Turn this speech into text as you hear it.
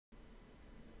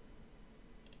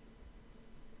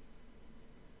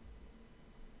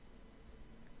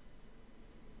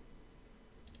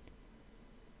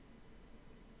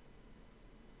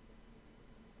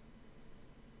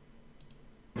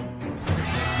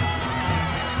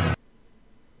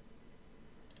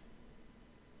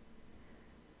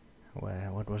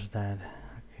was that?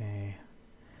 Okay,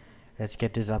 let's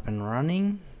get this up and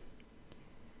running.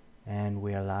 And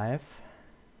we are live.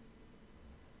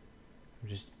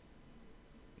 Just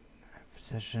have a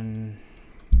session.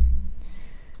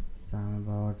 Sound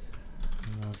about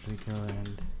Locgical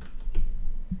and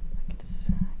get this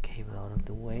cable out of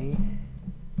the way.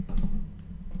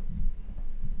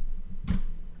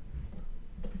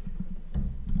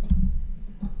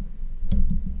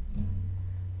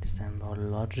 This time about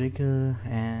logical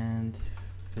and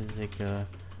physical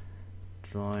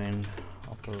join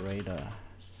operators.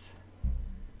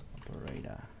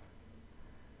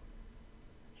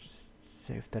 Just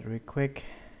save that real quick.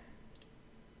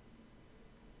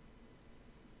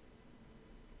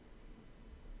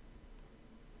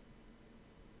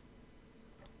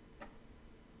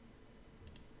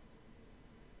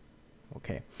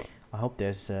 Okay, I hope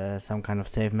there's some kind of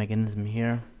save mechanism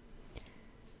here.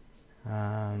 We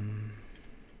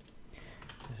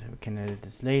can edit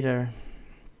this later.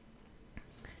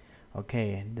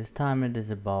 Okay, this time it is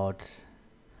about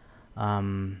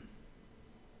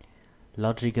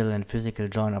logical and physical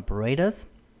join operators.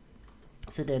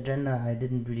 So the agenda I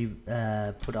didn't really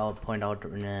point out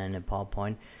in a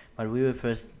PowerPoint, but we were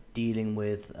first dealing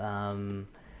with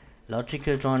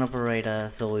logical join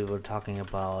operators. So we were talking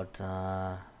about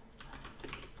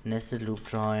nested loop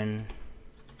join,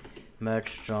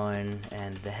 merge join,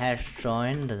 and the hash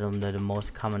join. They're the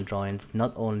most common joins,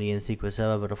 not only in SQL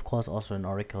Server but of course also in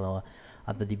Oracle or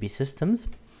other DB systems.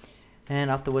 And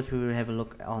afterwards we will have a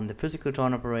look on the physical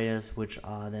join operators, which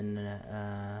are then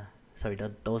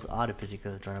those are the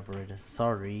physical join operators.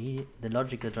 Sorry, the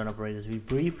logical join operators. We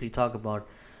briefly talk about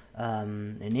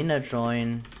an inner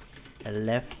join, a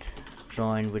left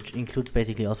join, which includes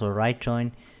basically also a right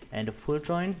join, and a full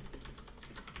join.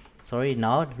 Sorry,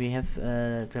 now we have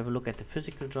to have a look at the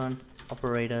physical join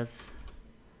operators,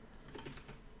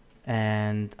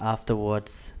 and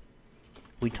afterwards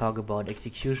we talk about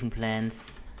execution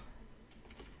plans,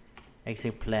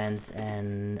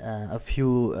 and a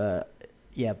few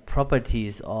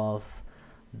properties of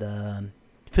the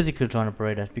physical join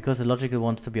operators, because the logical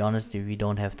ones, to be honest, we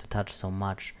don't have to touch so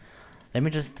much. Let me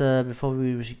just before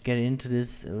we get into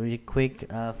this really quick,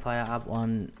 fire up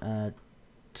on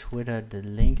Twitter the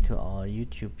link to our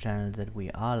YouTube channel that we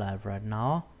are live right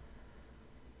now.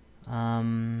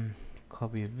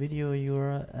 Copy a video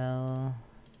URL,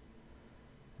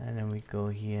 and then we go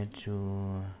here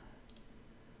to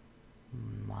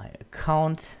my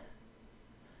account,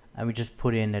 and we just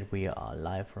put in that we are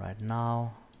live right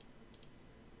now.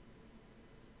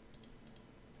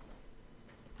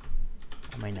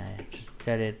 I mean, I just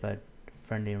said it, but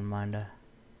friendly reminder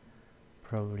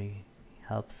probably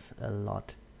helps a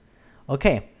lot.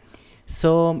 Okay,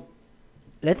 so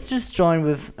let's just join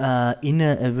with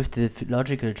with the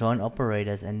logical join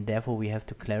operators, and therefore we have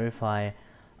to clarify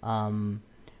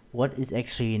what is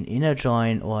actually an inner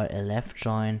join or a left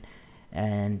join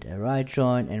and a right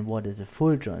join, and what is a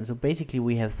full join. So basically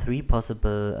we have three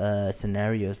possible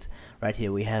scenarios right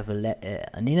here. We have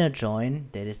an inner join,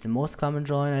 that is the most common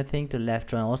join, I think. The left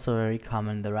join also very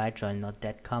common. The right join not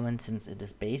that common, since it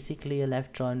is basically a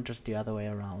left join, just the other way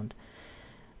around.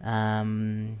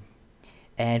 And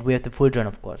we have the full join,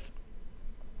 of course.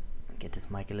 Get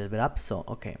this mic a little bit up. So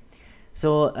okay,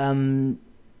 so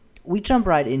we jump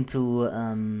right into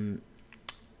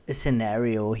a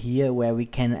scenario here where we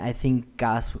can, I think,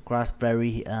 grasp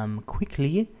very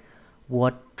quickly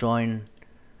what join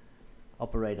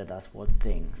operator does what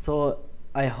thing. So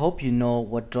I hope you know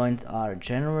what joins are in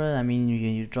general. I mean,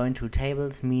 you join two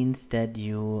tables means that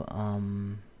you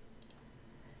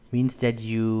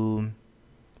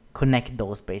connect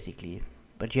those basically,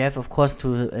 but you have of course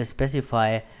to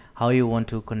specify how you want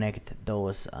to connect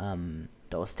those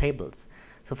tables.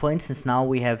 So for instance, now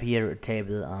we have here a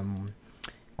table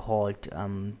called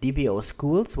DBO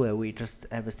schools, where we just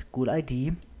have a school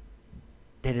ID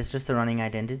that is just a running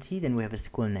identity. Then we have a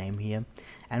school name here,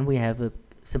 and we have a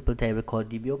simple table called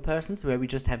DBO persons, where we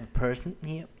just have a person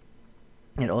here.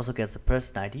 It also gets a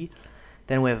person ID.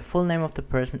 Then we have a full name of the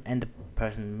person, and the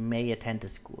person may attend the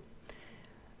school.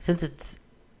 Since it's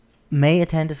may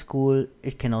attend a school,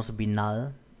 it can also be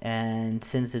null, and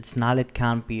since it's null, it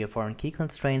can't be a foreign key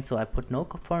constraint. So I put no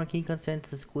foreign key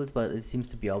constraints to schools, but it seems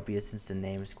to be obvious, since the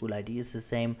name school ID is the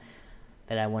same,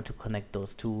 that I want to connect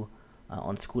those two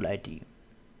on school ID.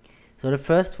 So the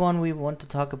first one we want to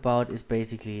talk about is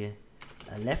basically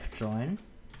a left join.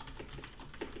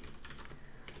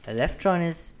 A left join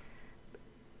is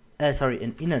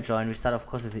an inner join. We start of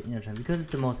course with the inner join because it's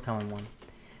the most common one.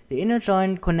 The inner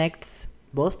join connects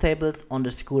both tables on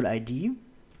the school ID.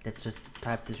 Let's just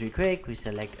type this real quick. We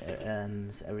select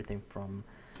everything from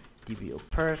DBO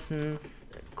persons,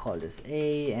 call this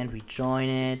A, and we join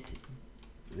it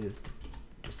with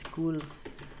the schools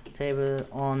table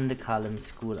on the column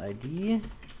school ID.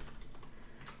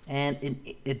 And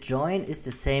a join is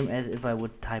the same as if I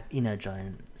would type inner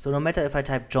join. So no matter if I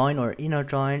type join or inner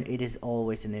join, it is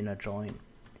always an inner join.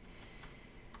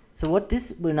 So what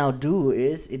this will now do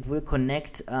is it will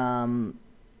connect,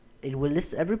 it will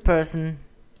list every person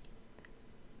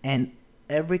and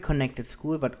every connected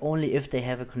school, but only if they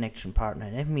have a connection partner.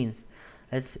 That means,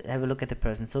 let's have a look at the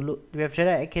person. So look, we have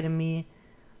Jedi Academy,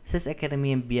 Sys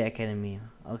Academy, and Beer Academy.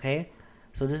 Okay,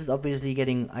 so this is obviously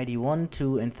getting ID 1,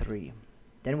 2, and 3.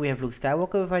 Then we have Luke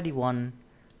Skywalker with ID 1,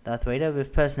 Darth Vader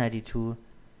with person ID 2,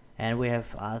 and we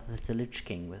have Arthur the Lich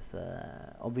King with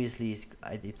obviously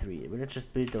ID 3. But let's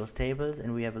just build those tables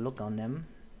and we have a look on them.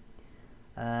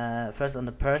 First on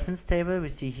the persons table, we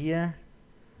see here,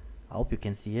 I hope you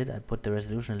can see it, I put the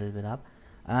resolution a little bit up.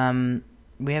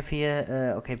 We have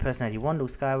here, okay, person ID 1, Luke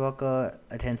Skywalker,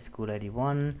 attends school ID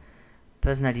 1,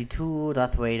 person ID 2,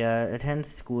 Darth Vader,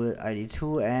 attends school ID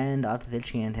 2, and Arthur the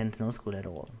Lich King attends no school at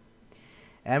all.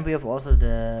 And we have also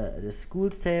the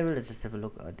schools table. Let's just have a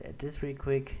look at this real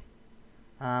quick.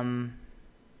 Yeah,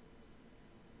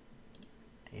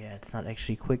 it's not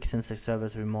actually quick since the server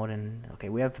is remote. And okay,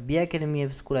 we have B Academy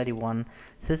with school ID 1,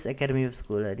 Sys Academy with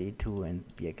school ID 2, and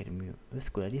B Academy with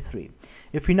school ID 3.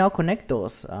 If we now connect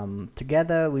those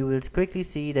together, we will quickly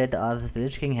see that Arthur the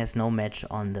Lich King has no match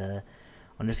on the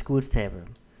schools table.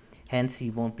 Hence, he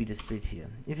won't be displayed here.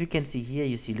 If you can see here,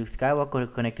 you see Luke Skywalker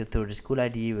connected through the school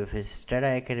ID with his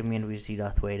Jedi Academy, and we see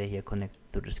Darth Vader here connected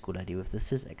through the school ID with the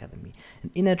Sys Academy.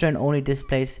 And inner join only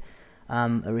displays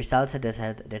a result set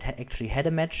that actually had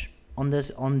a match on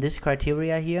this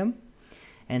criteria here.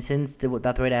 And since the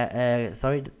Darth Vader,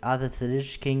 Arthur the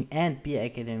Lich King and B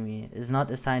Academy is not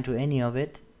assigned to any of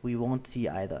it, we won't see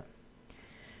either.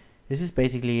 This is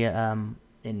basically an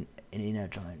inner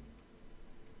join.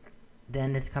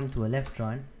 Then let's come to a left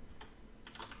join.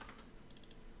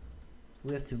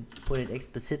 We have to put it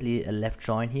explicitly, a left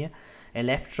join here. A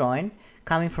left join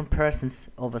coming from persons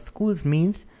over schools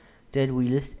means that we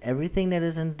list everything that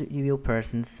is in the DBO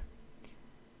persons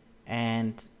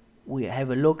and we have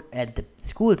a look at the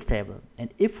schools table.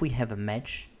 And if we have a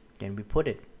match, then we put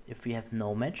it. If we have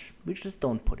no match, we just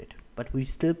don't put it. But we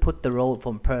still put the row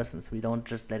from persons. We don't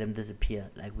just let them disappear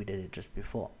like we did it just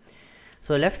before.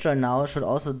 So a left join now should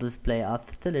also display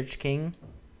Arthur the Lich King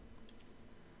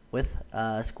with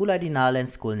school ID null and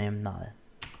school name null.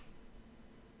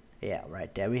 Yeah,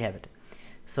 right, there we have it.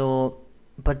 So,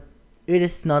 but it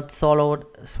is not swallowed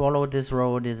this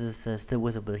row, this is still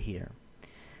visible here.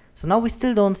 So now we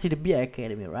still don't see the B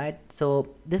Academy, right? So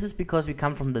this is because we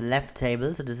come from the left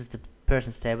table, so this is the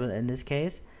persons table in this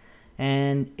case.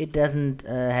 And it doesn't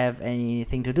have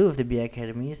anything to do with the B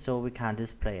Academy, so we can't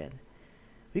display it.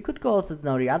 We could go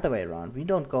now the other way around. We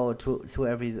don't go to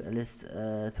every list,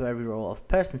 to every row of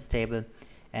persons table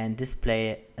and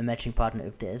display a matching partner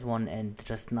if there is one and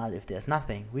just null if there's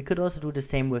nothing. We could also do the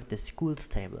same with the schools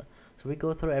table. So we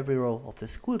go through every row of the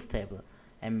schools table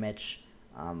and match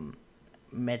and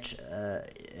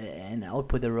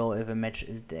output the row if a match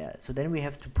is there. So then we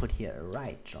have to put here a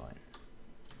right join,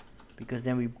 because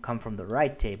then we come from the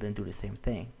right table and do the same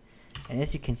thing. And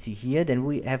as you can see here, then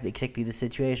we have exactly the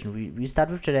situation. We start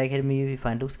with Jedi Academy, we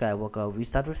find Luke Skywalker. We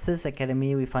start with Sith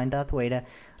Academy, we find Darth Vader.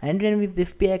 And then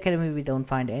with B Academy, we don't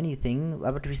find anything,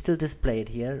 but we still display it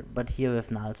here. But here we have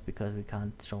nulls because we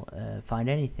can't find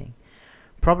anything.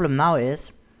 Problem now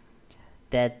is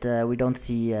that we don't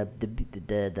see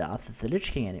the Arthur the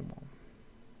Lich King anymore.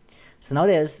 So now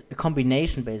there's a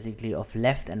combination basically of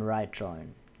left and right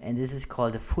join. And this is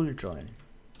called a full join.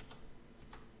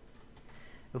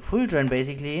 A full join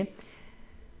basically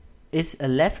is a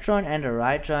left join and a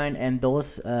right join and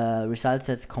those result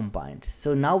sets combined.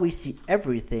 So now we see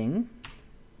everything.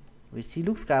 We see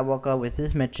Luke Skywalker with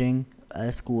his matching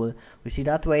school. We see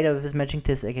Darth Vader with his matching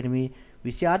Sith Academy.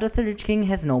 We see Arthur the Lich King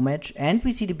has no match, and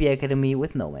we see the B Academy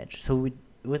with no match. So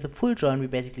with a full join we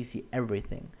basically see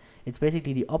everything. It's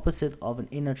basically the opposite of an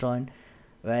inner join.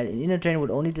 Well, an inner join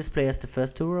would only display us the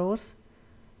first two rows.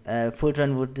 Full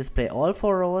join would display all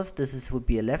four rows. This would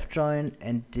be a left join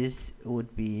and this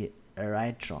would be a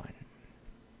right join.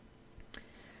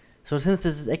 So since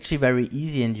this is actually very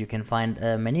easy and you can find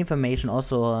many information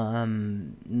also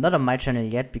not on my channel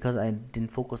yet because I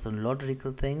didn't focus on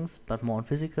logical things but more on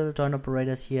physical join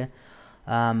operators here,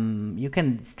 you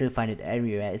can still find it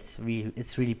everywhere. It's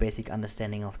really basic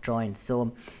understanding of joins.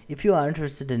 So if you are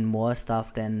interested in more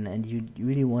stuff then and you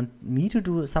really want me to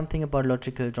do something about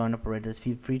logical join operators,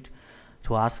 feel free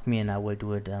to ask me and I will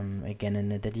do it again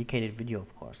in a dedicated video,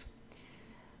 of course.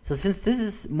 So since this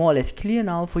is more or less clear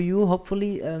now for you,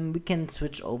 hopefully we can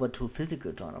switch over to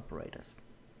physical join operators.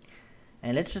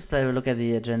 And let's just have a look at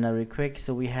the agenda real quick.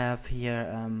 So we have here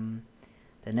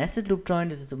the nested loop join.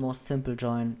 This is the most simple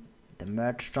join, the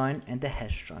merge join, and the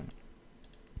hash join.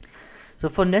 So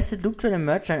for nested loop join and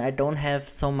merge join, I don't have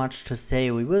so much to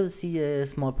say. We will see a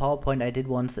small PowerPoint I did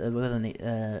once with an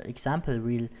example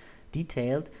real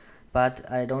detailed, but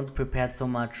I don't prepare so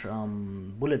much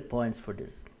bullet points for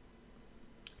this.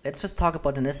 Let's just talk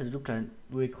about the nested loop join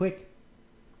real quick.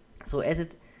 So as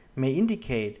it may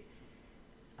indicate,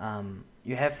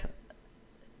 you have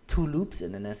two loops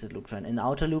in the nested loop join, an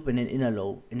outer loop and an inner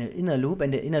loop. In the inner loop,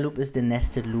 and the inner loop is the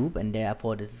nested loop, and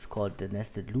therefore this is called the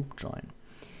nested loop join.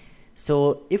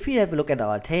 So if we have a look at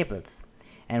our tables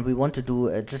and we want to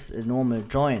do just a normal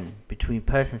join between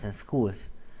persons and schools,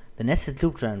 the nested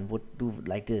loop join would do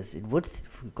like this. It would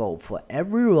go for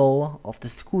every row of the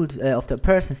schools of the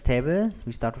persons table. So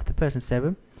we start with the persons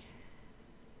table.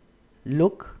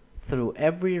 Look through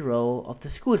every row of the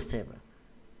schools table.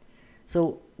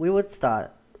 So we would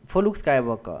start for Luke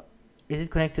Skywalker. Is it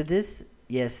connected to this?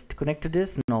 Yes. Connect to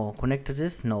this? No. Connect to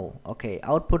this? No. Okay.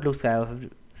 Output Luke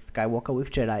Skywalker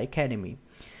with Jedi Academy.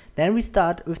 Then we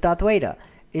start with Darth Vader.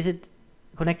 Is it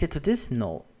connected to this?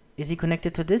 No. Is he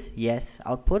connected to this? Yes.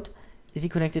 Output. Is he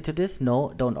connected to this?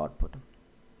 No. Don't output.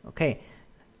 Okay.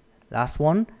 Last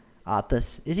one.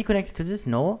 Arthas. Is he connected to this?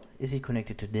 No. Is he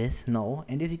connected to this? No.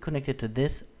 And is he connected to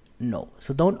this? No.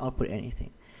 So don't output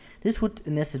anything. This would a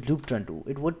nested loop join do.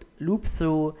 It would loop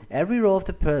through every row of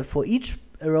the for each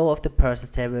row of the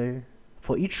persons table.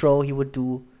 For each row, he would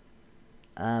do.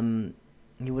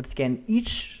 He would scan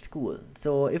each school.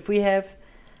 So if we have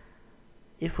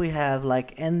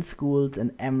like n schools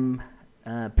and m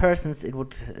persons, it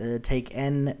would take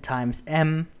n times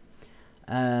m.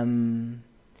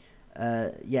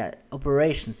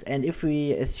 Operations, and if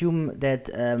we assume that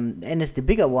n is the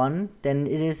bigger one, then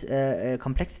it is a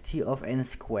complexity of n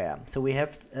square. So we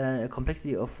have a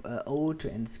complexity of O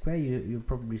to n square. You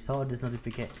probably saw this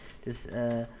notification.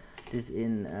 This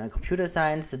in computer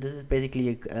science. So this is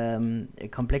basically a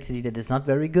complexity that is not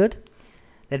very good.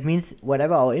 That means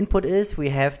whatever our input is, we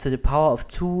have to the power of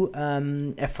 2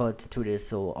 effort to this.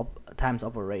 So times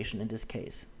operation in this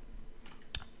case,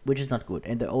 which is not good,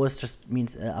 and the OS just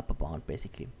means upper bound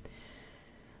basically.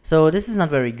 So this is not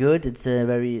very good. It's a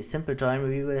very simple join.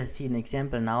 We will see an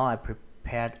example now. I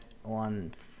prepared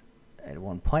once at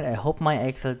one point. I hope my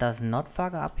Excel does not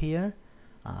fuck up here.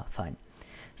 Fine.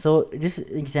 So this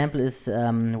example is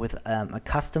with a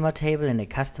customer table and a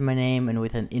customer name and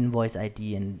with an invoice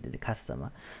ID and the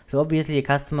customer. So obviously a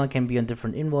customer can be on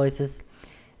different invoices,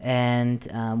 and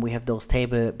we have those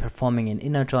table performing an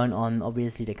inner join on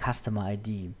obviously the customer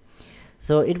ID.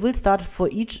 So it will start for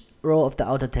each row of the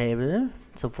outer table,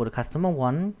 so for the customer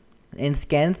 1, and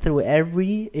scan through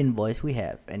every invoice we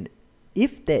have. And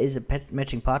if there is a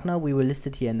matching partner, we will list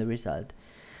it here in the result.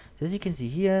 So as you can see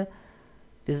here,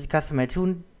 this is customer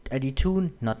ID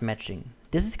 2, not matching.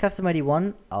 This is customer ID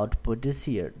 1, output this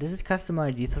here. This is customer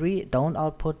ID 3, don't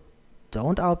output.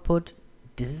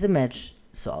 This is a match,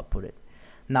 so output it.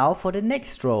 Now for the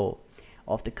next row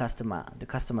of the customer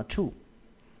 2.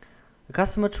 The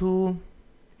customer 2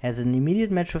 has an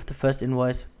immediate match with the first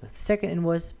invoice, with the second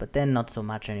invoice, but then not so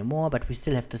much anymore, but we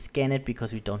still have to scan it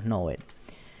because we don't know it.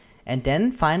 And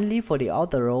then finally for the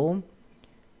outer row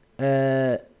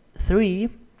 3,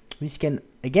 we scan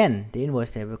again the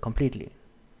invoice table completely.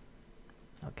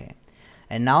 Okay,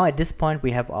 and now at this point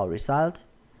we have our result.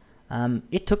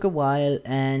 It took a while,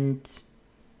 and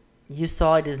you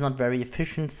saw it is not very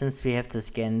efficient since we have to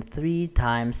scan 3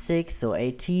 times 6, so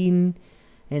 18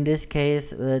 in this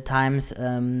case, times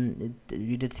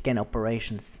we did scan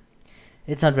operations.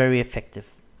 It's not very effective.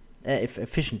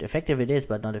 Efficient. Effective it is,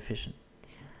 but not efficient.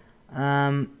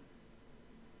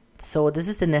 So this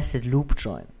is the nested loop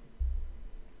join.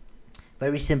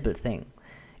 Very simple thing.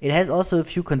 It has also a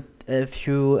few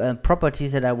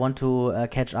properties that I want to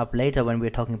catch up later when we're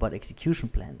talking about execution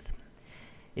plans.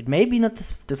 It may be not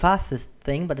the fastest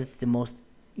thing, but it's the most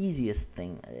easiest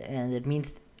thing, and it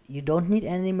means you don't need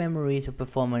any memory to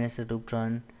perform a nested loop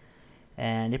join,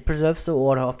 and it preserves the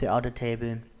order of the outer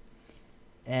table.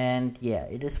 And yeah,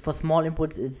 it is for small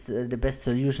inputs. It's the best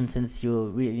solution since you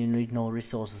really need no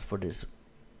resources for this.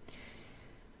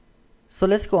 So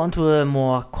let's go on to a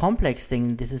more complex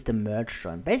thing. This is the merge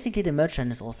join. Basically, the merge join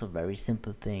is also a very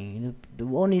simple thing. The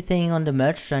only thing on the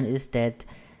merge join is that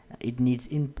it needs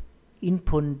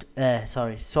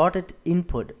sorted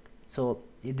input. So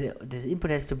this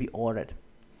input has to be ordered.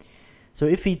 So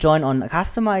if we join on a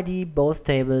customer ID, both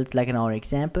tables, like in our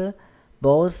example,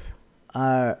 both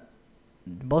are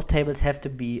both tables have to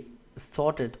be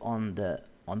sorted on the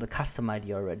custom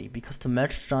ID already, because the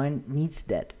merge join needs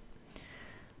that.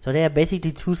 So there are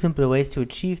basically two simple ways to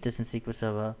achieve this in SQL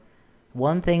Server.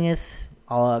 One thing is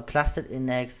our clustered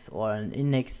index, or an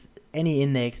index, any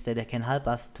index that can help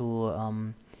us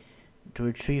to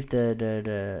retrieve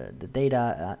the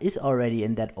data is already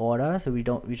in that order. So we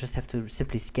just have to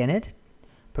simply scan it,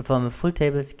 perform a full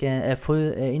table scan, a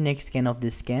full index scan of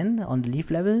this scan on the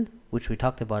leaf level, which we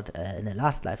talked about in the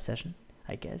last live session,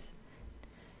 I guess.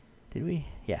 Did we?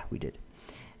 Yeah, we did.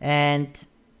 And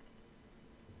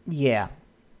yeah,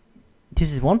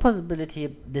 this is one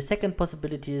possibility. The second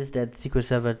possibility is that SQL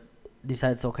Server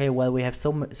decides, okay, well, we have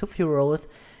so few rows,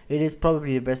 it is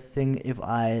probably the best thing if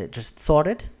I just sort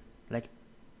it, like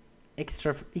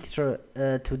extra to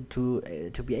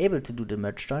be able to do the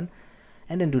merge join,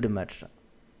 and then do the merge join.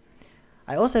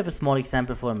 I also have a small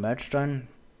example for a merge join.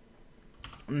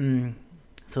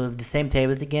 So the same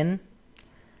tables again,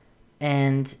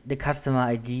 and the customer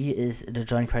ID is the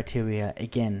join criteria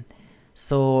again.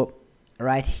 So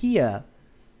right here,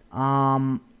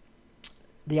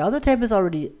 the other table is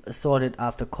already sorted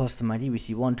after customer ID. We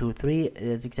see 1, 2, 3.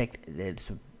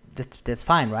 That's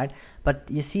fine, right? But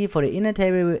you see, for the inner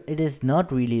table, it is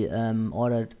not really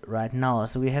ordered right now.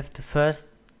 So we have to first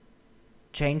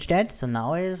change that. So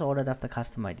now it is ordered after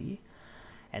custom ID,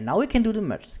 and now we can do the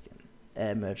merge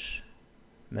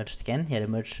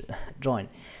join.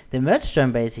 The merge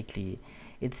join, basically,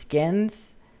 it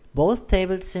scans both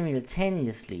tables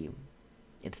simultaneously.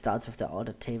 It starts with the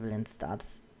outer table and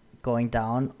starts going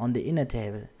down on the inner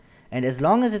table, and as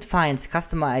long as it finds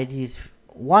customer IDs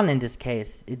 1 in this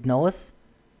case, it knows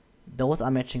those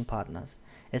are matching partners.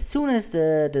 As soon as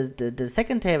the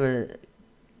second table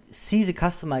sees a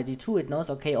customer ID 2, it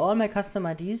knows, okay, all my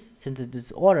customer IDs, since it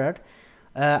is ordered,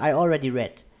 I already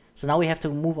read. So now we have to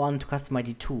move on to custom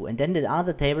ID 2, and then the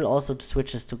other table also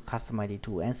switches to custom ID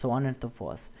 2, and so on and so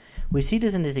forth. We see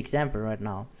this in this example right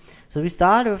now. So we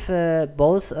start with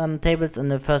both tables in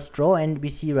the first row, and we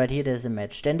see right here there's a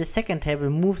match. Then the second table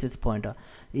moves its pointer.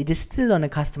 It is still on a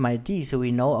custom ID, so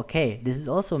we know, okay, this is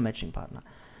also a matching partner.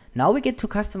 Now we get to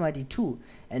custom ID 2,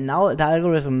 and now the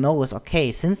algorithm knows,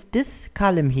 okay, since this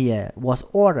column here was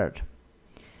ordered,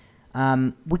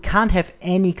 we can't have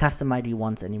any custom ID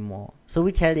 1s anymore. So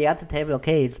we tell the other table,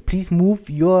 okay, please move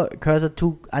your cursor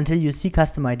to until you see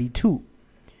custom ID 2.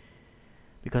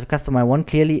 Because custom ID 1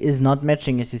 clearly is not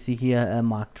matching, as you see here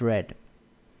marked red.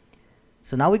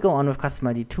 So now we go on with custom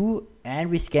ID 2, and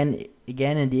we scan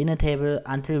again in the inner table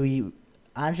until we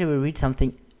read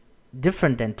something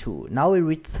different than 2. Now we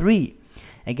read 3.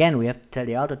 Again, we have to tell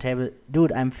the outer table,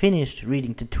 dude, I'm finished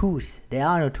reading the 2s. There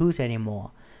are no 2s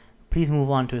anymore. Please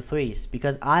move on to 3s,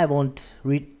 because I won't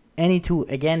read any 2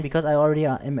 again, because I already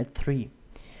am at 3.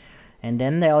 And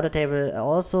then the outer table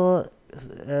also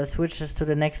switches to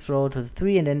the next row to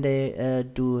 3, and then they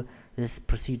do this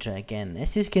procedure again.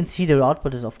 As you can see, the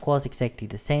output is of course exactly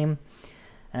the same.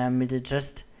 It is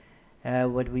just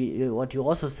what you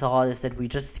also saw is that we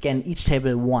just scan each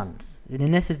table once. In a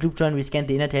nested loop join, we scan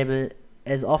the inner table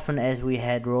as often as we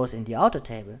had rows in the outer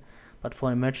table, but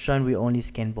for a merge join, we only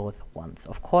scan both once.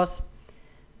 Of course,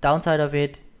 downside of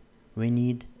it, we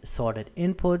need sorted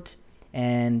input,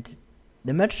 and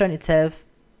the merge join itself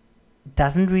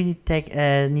doesn't really take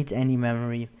needs any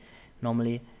memory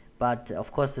normally, but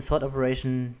of course the sort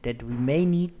operation that we may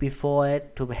need before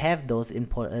it to have those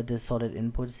the sorted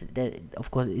inputs, that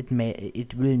of course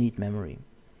it will need memory.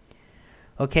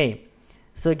 Okay,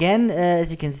 so again, as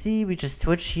you can see, we just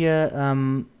switch here,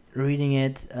 reading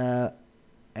it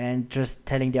and just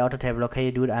telling the outer table, okay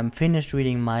dude, I'm finished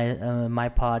reading my my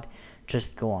part,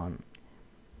 just go on.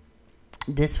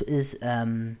 This is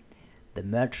the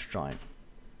merge join.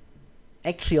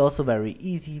 Actually also very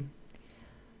easy,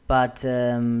 but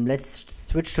let's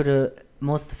switch to the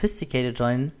most sophisticated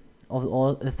join of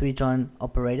all the 3 join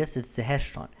operators. It's the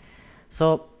hash join.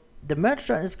 So the merge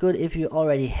join is good if you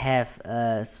already have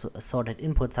sorted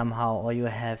input somehow, or you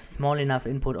have small enough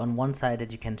input on one side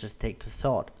that you can just take to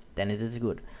sort, then it is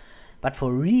good. But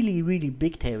for really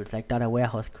big tables like data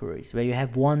warehouse queries, where you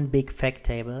have one big fact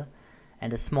table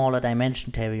and a smaller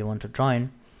dimension table you want to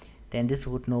join, then this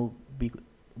wouldn't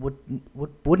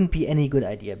be any good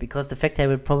idea, because the fact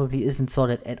table probably isn't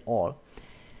sorted at all.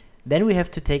 Then we have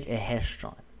to take a hash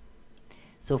join.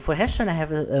 So for hash join, I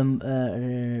have a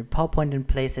PowerPoint in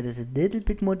place that is a little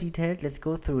bit more detailed. Let's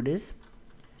go through this,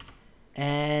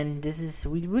 and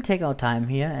we will take our time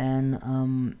here,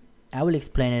 and I will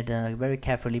explain it very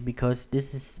carefully, because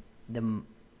this is the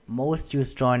most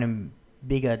used join in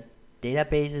bigger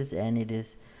databases, and it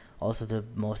is also the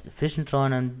most efficient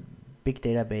join on big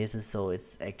databases, so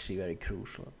it's actually very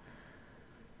crucial.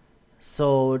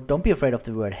 So don't be afraid of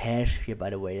the word hash here,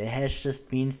 by the way. The hash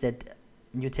just means that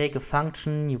you take a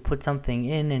function, you put something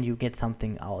in, and you get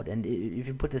something out. And if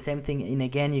you put the same thing in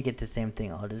again, you get the same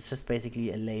thing out. It's just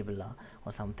basically a labeler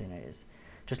or something like this.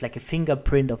 Just like a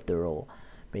fingerprint of the row,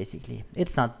 basically.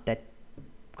 It's not that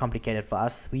complicated for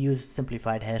us. We use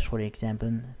simplified hash for the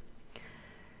example.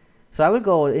 So I will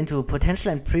go into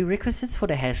potential and prerequisites for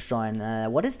the hash join.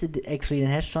 What is actually a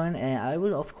hash join? I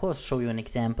will of course show you an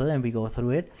example and we go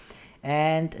through it.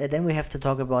 And then we have to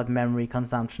talk about memory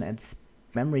consumption and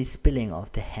memory spilling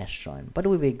of the hash join. But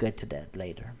we will get to that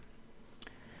later.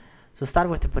 So start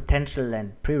with the potential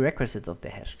and prerequisites of the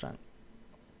hash join.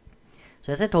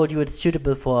 So as I told you, it's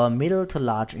suitable for middle to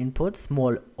large inputs,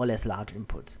 small or less large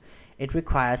inputs. It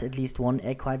requires at least one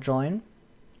acquire join.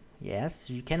 Yes,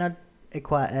 you cannot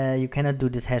do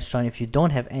this hash join if you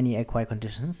don't have any acquire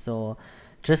conditions. So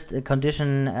just a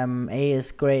condition A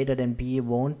is greater than B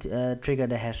won't trigger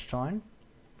the hash join.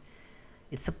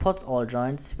 It supports all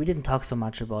joins. We didn't talk so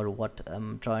much about what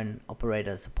join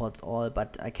operator supports all,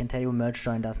 but I can tell you merge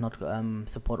join does not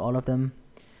support all of them,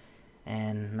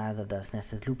 and neither does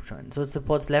nested loop join. So it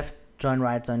supports left join,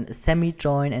 right join, a semi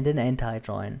join, and an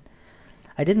anti-join.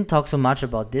 I didn't talk so much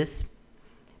about this,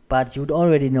 but you'd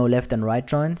already know left and right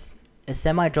joins. A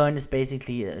semi-join is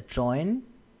basically a join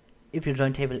if you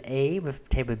join table A with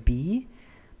table B,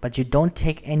 but you don't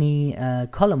take any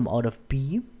column out of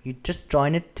B. You just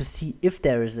join it to see if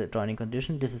there is a joining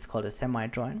condition. This is called a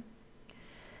semi-join.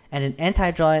 And an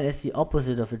anti-join is the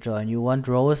opposite of a join. You want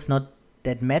rows not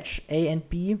that match A and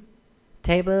B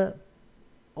table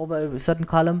over a certain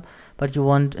column, but you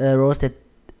want rows that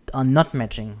are not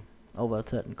matching over a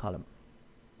certain column.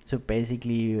 So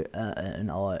basically in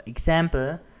our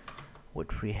example,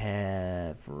 which we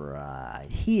have right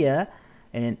here,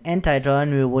 in an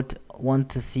anti-join we would want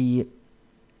to see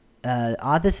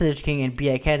are the Sledge King and B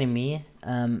Academy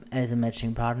as a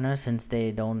matching partner, since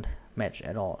they don't match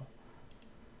at all.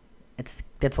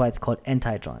 That's why it's called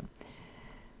anti-join.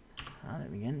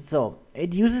 So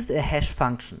it uses a hash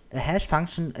function. A hash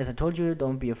function, as I told you,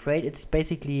 don't be afraid, it's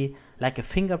basically like a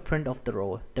fingerprint of the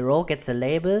row. The row gets a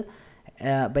label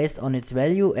based on its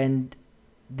value, and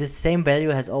this same value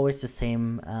has always the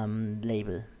same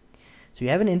label. So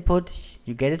you have an input,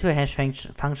 you get it to a hash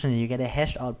function, and you get a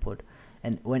hashed output.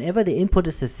 And whenever the input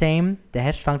is the same, the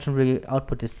hash function will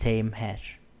output the same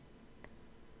hash.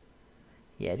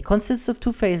 Yeah, it consists of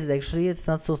two phases actually. It's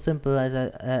not so simple as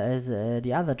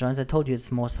the other joins. I told you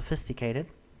it's more sophisticated.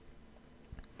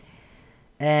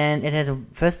 And it has a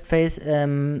first phase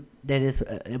that is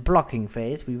a blocking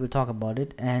phase. We will talk about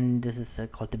it. And this is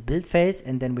called the build phase.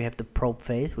 And then we have the probe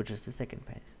phase, which is the second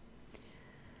phase.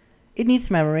 It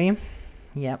needs memory.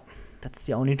 Yeah, that's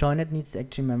the only join that needs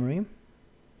actually memory.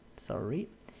 Sorry.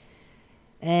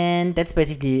 And that's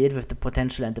basically it with the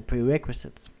potential and the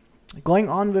prerequisites. Going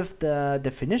on with the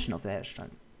definition of the hash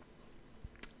join.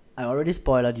 I already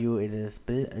spoiled you. It is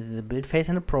a build phase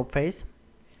and a probe phase.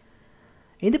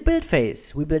 In the build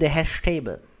phase, we build a hash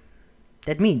table.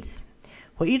 That means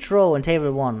for each row in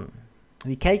table 1,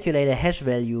 we calculate a hash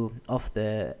value of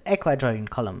the acquire join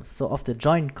columns. So of the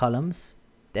join columns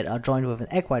that are joined with an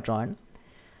acquire join,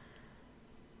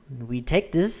 we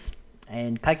take this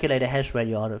and calculate a hash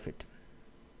value out of it.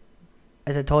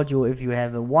 As I told you, if you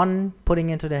have a 1 putting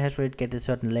into the hash rate, get a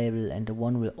certain label, and the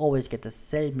 1 will always get the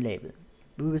same label.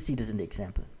 We will see this in the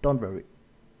example. Don't worry.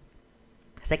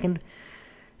 Second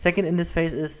in this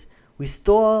phase is we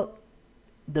store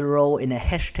the row in a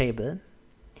hash table,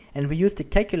 and we use the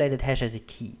calculated hash as a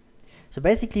key. So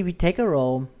basically we take a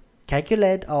row,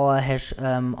 calculate our hash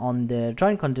on the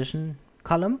join condition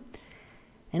column,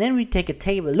 and then we take a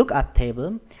table, lookup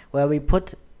table, where we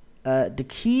put the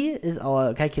key is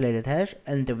our calculated hash,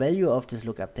 and the value of this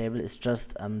lookup table is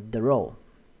just the row.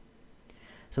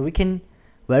 So we can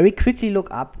very quickly look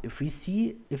up if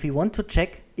we want to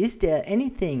check, is there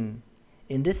anything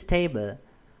in this table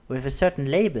with a certain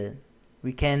label.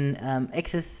 We can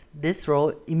access this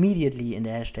row immediately in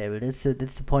the hash table. That's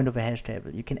the point of a hash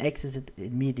table. You can access it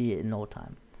immediately in no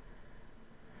time.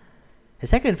 The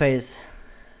second phase.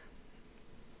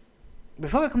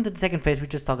 Before we come to the second phase, we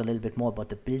just talk a little bit more about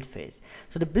the build phase.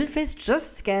 So the build phase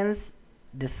just scans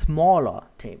the smaller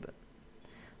table.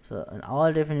 So in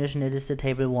our definition, it is the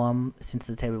table 1, since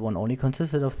the table 1 only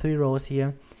consisted of 3 rows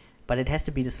here, but it has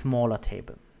to be the smaller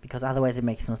table, because otherwise it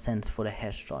makes no sense for the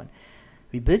hash join.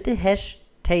 We build the hash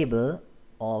table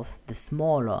of the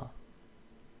smaller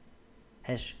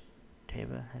hash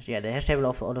table. The hash table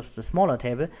of the smaller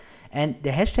table, and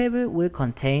the hash table will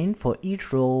contain for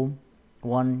each row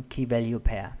 1 key value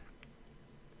pair.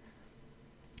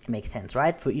 Makes sense,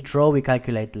 right? For each row we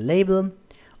calculate the label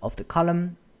of the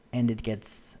column, and it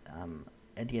gets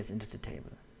into the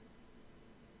table.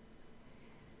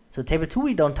 So table 2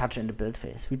 we don't touch in the build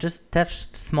phase, we just touch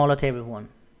smaller table 1.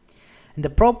 In the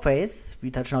probe phase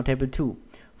we touch now table 2.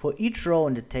 For each row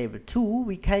in the table 2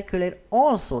 we calculate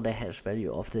also the hash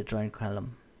value of the joint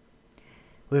column.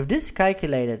 With this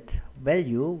calculated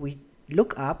value we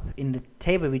look up in the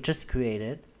table we just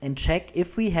created and check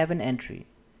if we have an entry.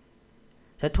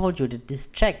 So I told you that this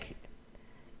check,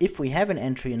 if we have an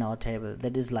entry in our table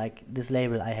that is like this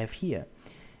label I have here,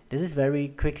 this is very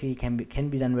quickly, can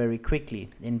be done very quickly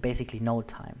in basically no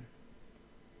time.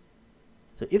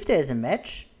 So if there is a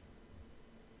match,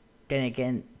 then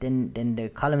again, then the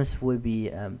columns will be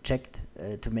checked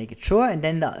to make it sure, and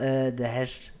then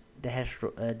the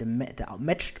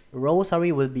matched row,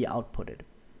 sorry, will be outputted.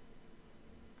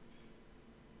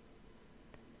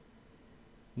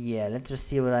 Yeah, let's just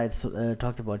see what I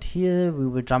talked about here. We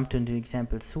will jump to the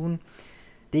example soon.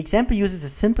 The example uses a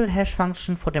simple hash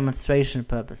function for demonstration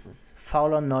purposes.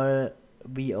 Fowler null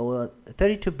VO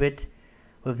 32-bit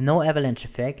with no avalanche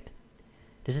effect.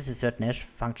 This is a certain hash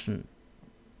function.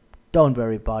 Don't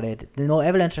worry about it. The no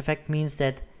avalanche effect means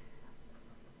that,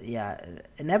 yeah,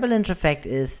 an avalanche effect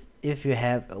is if you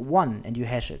have 1 and you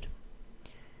hash it.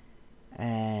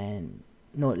 And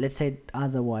no, let's say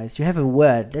otherwise. You have a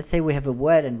word. Let's say we have a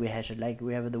word and we hash it. Like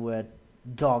we have the word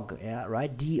dog, yeah,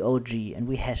 right? D-O-G, and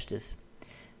we hash this.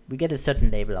 We get a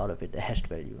certain label out of it, a hashed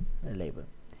value, a label.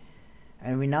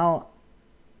 And we now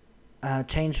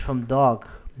change from dog,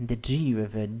 the G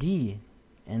with a D,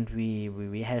 and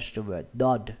we hash the word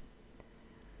dod.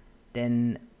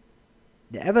 Then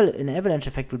an avalanche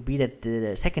effect would be that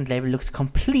the second label looks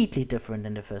completely different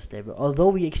than the first label. Although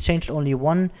we exchanged only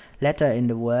one letter in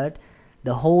the word,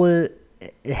 the whole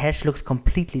hash looks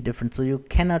completely different. So you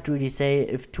cannot really say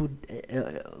if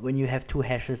when you have two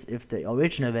hashes, if the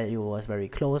original value was very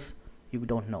close. You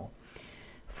don't know.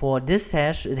 For this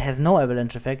hash, it has no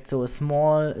avalanche effect, so a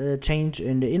small change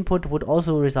in the input would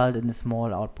also result in a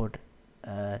small output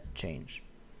change.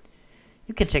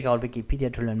 You can check out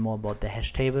Wikipedia to learn more about the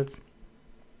hash tables,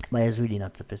 but it's really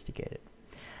not sophisticated.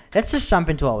 Let's just jump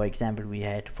into our example we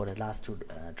had for the last two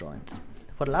joins.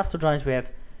 For the last two joins, we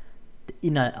have the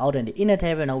inner, outer and the inner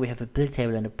table. Now we have a build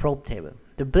table and a probe table.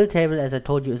 The build table, as I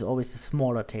told you, is always the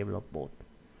smaller table of both.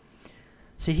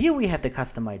 So here we have the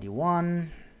customer ID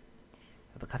 1,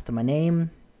 we have a customer name,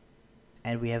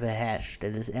 and we have a hash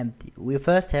that is empty. We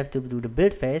first have to do the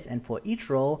build phase, and for each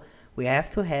row we have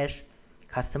to hash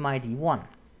customer ID 1.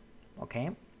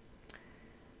 Okay,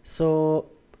 so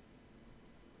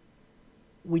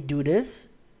we do this,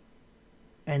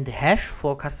 and the hash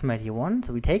for customer ID 1,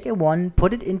 so we take a 1,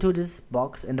 put it into this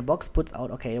box, and the box puts out,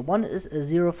 okay, 1 is a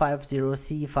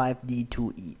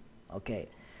 050C5D2E. Okay,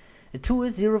 the 2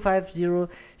 is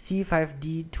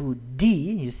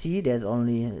 050C5D2D. You see, there's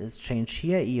only this change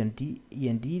here, E and D,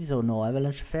 so no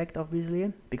avalanche effect,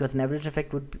 obviously, because an avalanche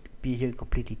effect would be here a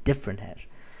completely different hash.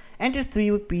 And the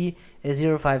 3 would be a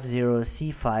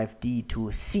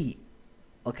 050C5D2C.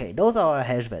 Okay, those are our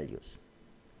hash values.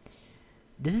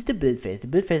 This is the build phase. The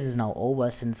build phase is now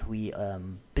over since we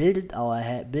built our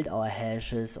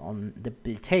hashes on the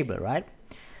build table, right?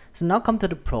 So now come to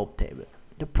the probe table.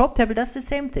 The probe table does the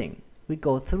same thing. We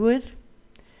go through it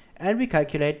and we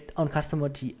calculate on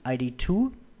customer ID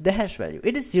 2 the hash value.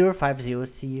 It is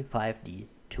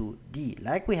 050C5D2D,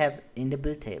 like we have in the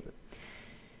build table.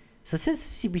 So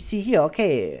since we see here,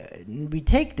 okay, we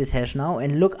take this hash now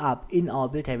and look up in our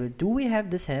build table, do we have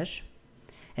this hash?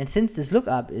 And since this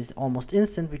lookup is almost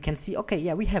instant, we can see, okay,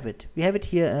 yeah, we have it. We have it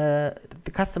here,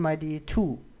 the customer ID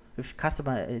 2 with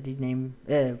customer ID name,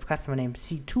 customer name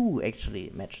C2 actually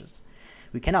matches.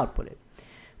 We can output it.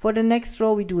 For the next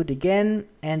row, we do it again,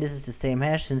 and this is the same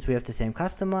hash since we have the same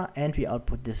customer, and we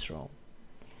output this row.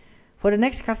 For the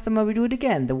next customer, we do it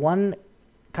again. The 1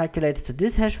 calculates to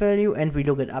this hash value, and we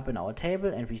look it up in our table,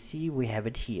 and we see we have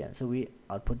it here. So we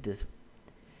output this.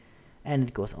 And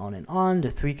it goes on and on. The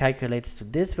 3 calculates to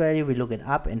this value, we look it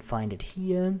up and find it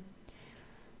here.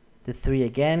 The 3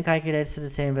 again calculates to the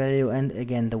same value, and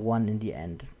again the 1 in the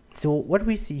end. So what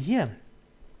we see here,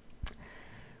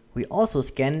 we also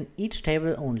scan each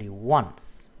table only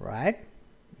once, right?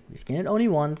 We scan it only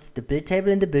once, the build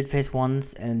table in the build phase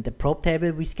once, and the probe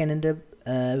table we scan in the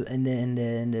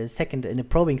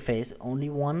probing phase only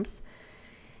once.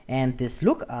 And this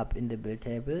lookup in the build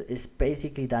table is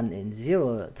basically done in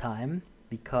 0 time,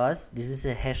 because this is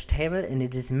a hash table and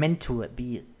it is meant to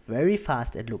be very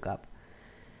fast at lookup.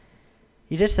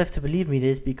 You just have to believe me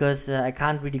this, because I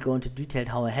can't really go into detail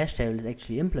how a hash table is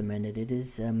actually implemented. It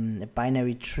is a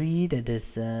binary tree that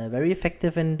is very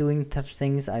effective in doing such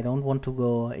things. I don't want to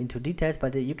go into details,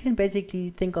 but you can basically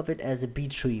think of it as a B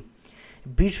tree. A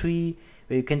B tree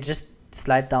where you can just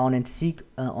slide down and seek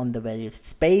on the values.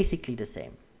 It's basically the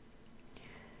same.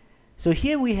 So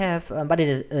here we have, but it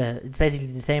is it's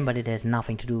basically the same, but it has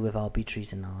nothing to do with our B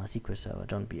trees in our SQL server.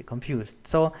 Don't be confused.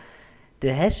 So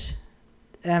the hash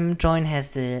join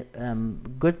has the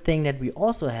good thing that we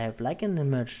also have, like in the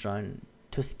merge join,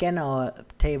 to scan our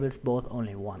tables both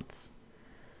only once.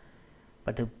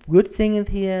 But the good thing is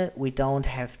here, we don't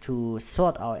have to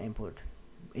sort our input.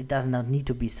 It does not need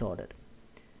to be sorted.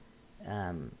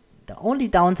 The only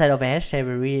downside of a hash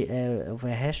table, of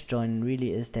a hash join,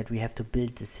 really is that we have to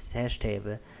build this hash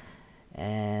table,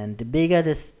 and the bigger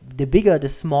the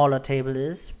smaller table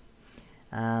is,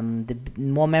 the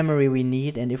more memory we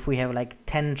need. And if we have like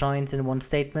 10 joins in one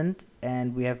statement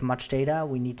and we have much data,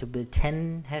 we need to build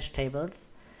 10 hash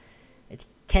tables. It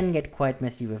can get quite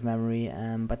messy with memory,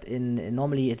 but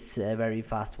normally it's a very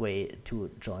fast way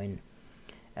to join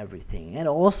everything. And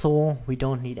also we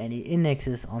don't need any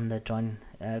indexes on the join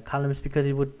columns, because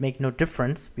it would make no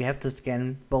difference. We have to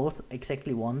scan both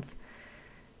exactly once.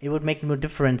 It would make no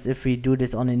difference if we do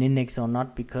this on an index or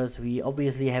not, because we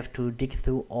obviously have to dig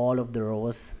through all of the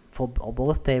rows for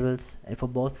both tables and for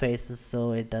both phases,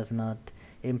 so it does not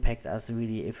impact us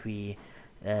really if we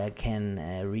can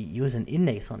use an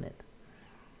index on it,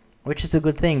 which is a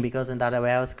good thing, because in data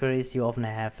warehouse queries you often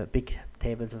have big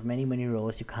tables with many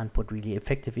rows. You can't put really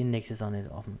effective indexes on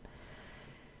it often.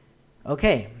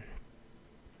 Okay,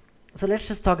 so let's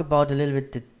just talk about a little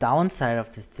bit the downside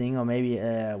of this thing, or maybe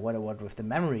what with the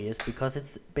memory is, because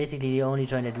it's basically the only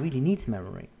join that really needs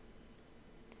memory.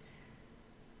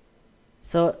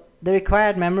 So the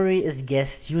required memory is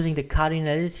guessed using the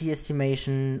cardinality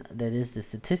estimation, that is the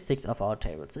statistics of our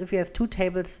tables. So if we have two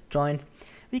tables joined,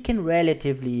 we can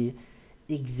relatively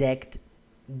exact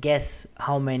guess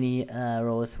how many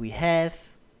rows we have.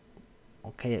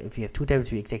 Okay, if we have two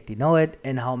tables, we exactly know it,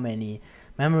 and how many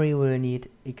memory we'll need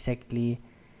exactly,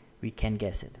 we can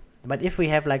guess it. But if we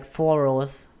have like 4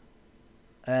 rows,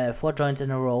 4 joins in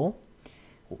a row,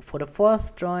 for the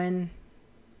 4th join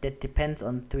that depends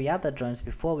on 3 other joins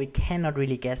before, we cannot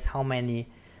really guess how many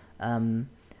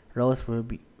rows will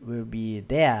be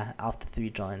there after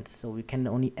 3 joins. So we can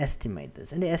only estimate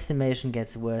this, and the estimation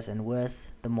gets worse and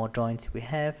worse the more joins we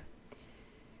have.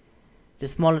 The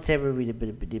smaller table with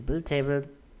the build table.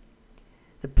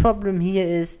 The problem here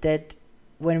is that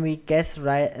when we guess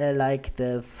like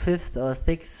the 5th or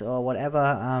 6th or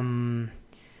whatever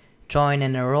join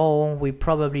in a row, we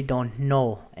probably don't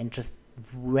know, and just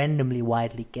randomly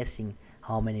widely guessing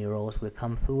how many rows will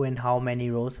come through and how many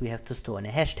rows we have to store in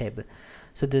a hash table.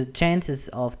 So the chances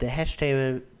of the hash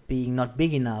table being not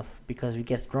big enough because we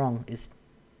guessed wrong is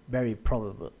very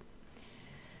probable.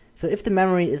 So if the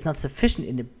memory is not sufficient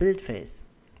in the build phase,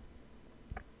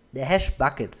 the hash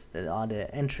buckets, that are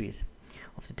the entries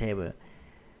of the table,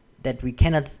 that we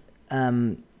cannot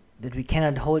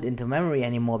hold into memory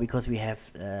anymore, because we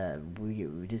have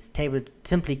this table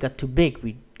simply got too big,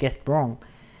 we guessed wrong.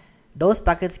 Those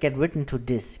buckets get written to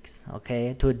disks,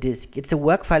 okay, to a disk. It's a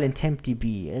work file in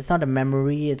tempdb. It's not a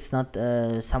memory, it's not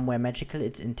somewhere magical,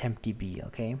 it's in tempdb,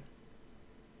 okay.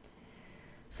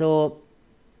 So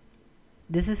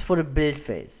this is for the build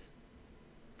phase.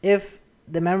 If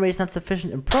the memory is not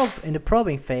sufficient in the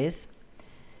probing phase,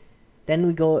 then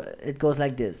it goes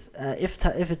like this.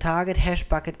 If a target hash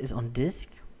bucket is on disk,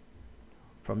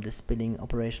 from this spinning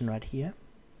operation right here,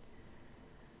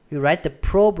 we write the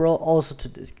probe row also to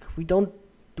disk. We don't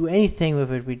do anything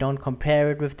with it. We don't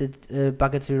compare it with the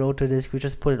buckets we wrote to disk. We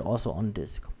just put it also on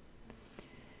disk.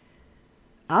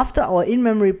 After our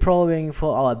in-memory probing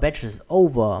for our batch is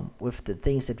over with the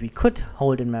things that we could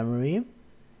hold in memory,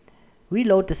 we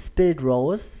load the spilled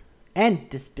rows and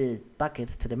the spilled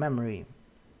buckets to the memory.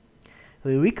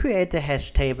 We recreate the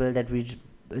hash table that we,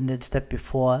 in the step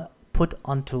before, put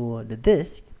onto the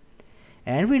disk,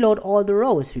 and we load all the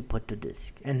rows we put to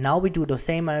disk. And now we do the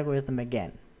same algorithm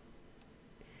again.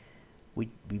 We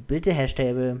build a hash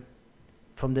table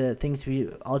from the things we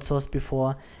outsourced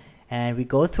before, and we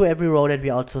go through every row that we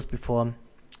outsourced before,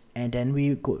 and then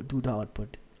we do the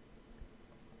output.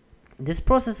 This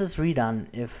process is redone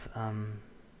if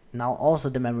now also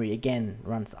the memory again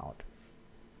runs out.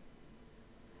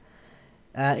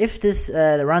 If this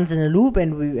runs in a loop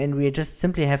and we just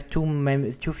simply have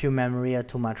too few memory or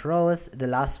too much rows, the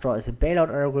last straw is a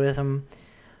bailout algorithm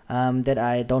that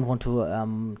I don't want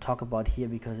to talk about here,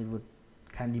 because it would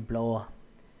kindly blow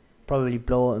probably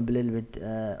blow a little bit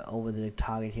over the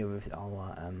target here with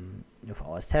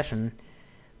our session,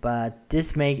 but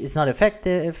this is not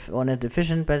effective or not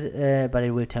efficient, but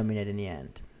it will terminate in the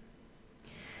end.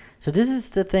 So this is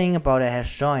the thing about a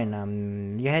hash join.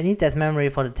 You need that memory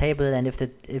for the table, and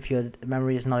if your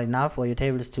memory is not enough or your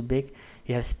table is too big,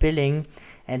 you have spilling,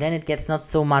 and then it gets not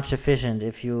so much efficient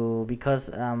because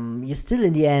you still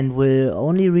in the end will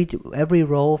only read every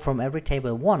row from every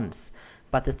table once.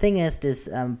 But the thing is this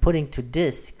putting to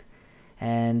disk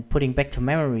and putting back to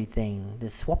memory thing,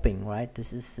 this swapping, right?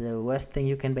 This is the worst thing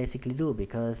you can basically do,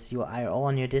 because your I/O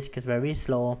on your disk is very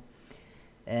slow,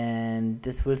 and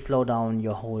this will slow down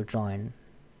your whole join,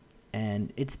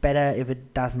 and it's better if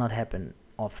it does not happen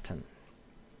often.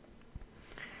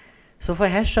 So for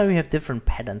hash join we have different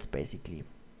patterns basically.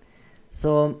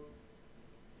 So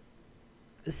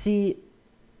see,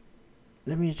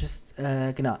 let me just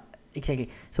exactly.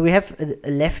 So we have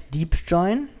a left deep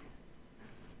join.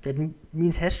 That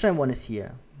means hash join 1 is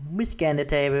here. We scan the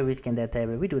table, we scan that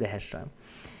table, we do the hash join.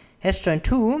 Hash join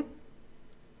 2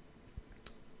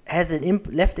 has an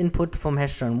left input from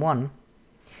hash join 1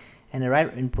 and a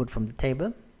right input from the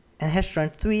table, and hash join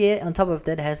 3 on top of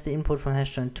that has the input from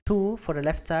hash join 2 for the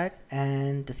left side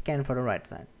and the scan for the right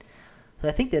side. So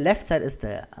I think the left side is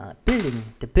the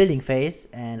building phase,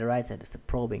 and the right side is the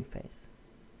probing phase.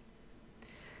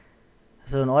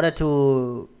 So in order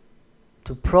to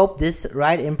probe this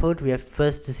right input, we have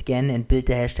first to scan and build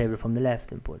the hash table from the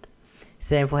left input.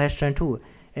 Same for hash join 2.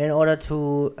 In order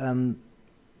to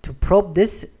probe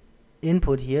this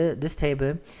input here, this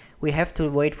table, we have to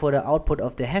wait for the output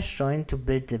of the hash join to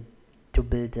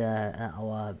build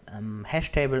our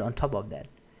hash table on top of that.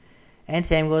 And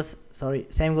same goes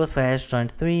for hash join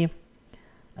 3.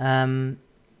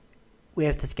 We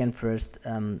have to scan first.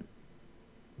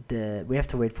 We have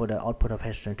to wait for the output of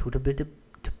hash join 2 to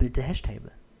build the hash table.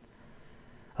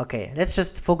 Okay, let's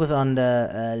just focus on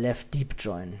the left deep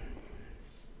join.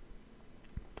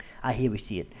 Here we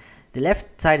see it. The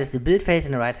left side is the build phase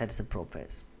and the right side is the probe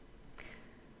phase.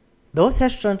 Those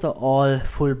hash joins are all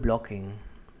full blocking.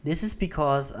 This is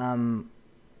because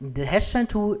the hash join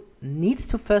 2 needs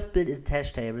to first build its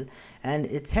hash table, and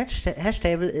its hash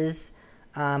table is,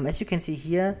 as you can see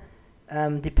here,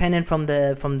 dependent from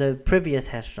the previous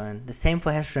hash join. The same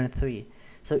for hash join 3.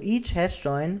 So each hash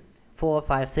join 4,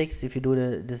 5, 6, if you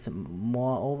do this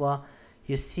more over,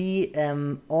 you see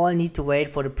all need to wait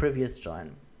for the previous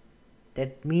join.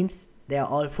 That means they are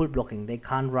all full blocking. They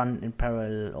can't run in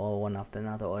parallel or one after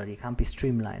another, or they can't be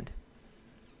streamlined.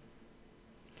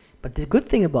 But the good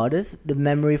thing about this, the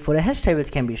memory for the hash tables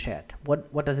can be shared.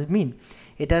 What does it mean?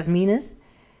 It does mean is,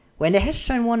 when the hash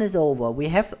join 1 is over, we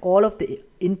have all of the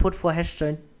input for hash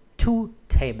join 2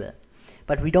 table,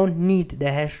 but we don't need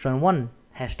the hash join 1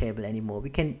 hash table anymore. We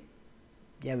can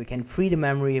free the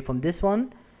memory from this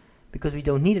one, because we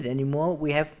don't need it anymore.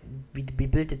 We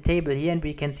built a table here and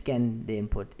we can scan the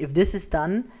input. If this is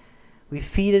done, we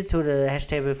feed it to the hash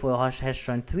table for hash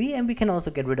join 3, and we can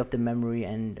also get rid of the memory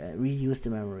and reuse the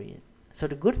memory. So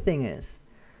the good thing is,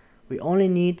 we only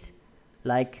need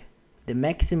like the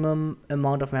maximum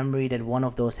amount of memory that one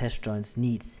of those hash joins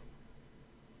needs.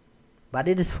 But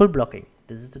it is full blocking.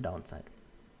 This is the downside.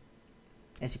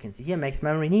 As you can see here, max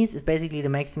memory needs is basically the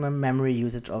maximum memory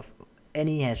usage of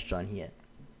any hash join here.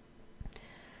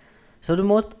 So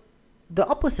the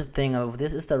opposite thing of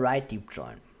this is the right deep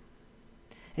join.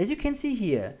 As you can see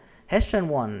here, hash join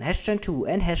 1, hash join 2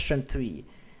 and hash join 3,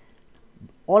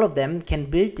 all of them can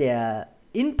build their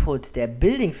input, their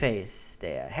building phase,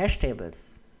 their hash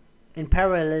tables in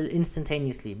parallel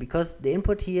instantaneously, because the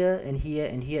input here and here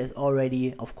and here is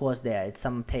already, of course, there. It's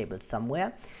some tables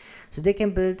somewhere. So they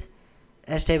can build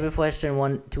hash table for hash join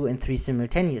 1, 2 and 3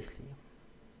 simultaneously.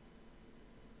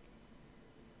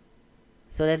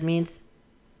 So that means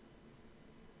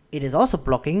it is also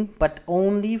blocking, but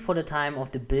only for the time of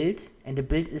the build, and the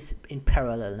build is in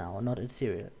parallel now, not in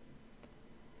serial.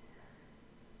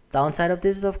 Downside of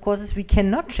this is, of course, is we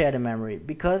cannot share the memory,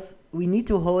 because we need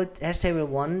to hold hash table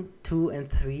 1, 2 and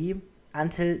 3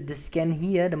 until the scan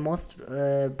here, the most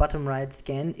bottom right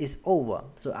scan, is over.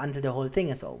 So until the whole thing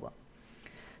is over.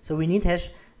 So we need hash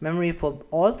memory for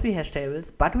all 3 hash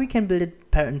tables, but we can build it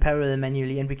in parallel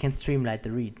manually, and we can streamline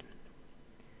the read.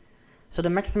 So the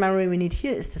maximum memory we need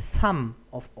here is the sum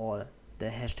of all the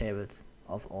hash tables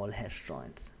of all hash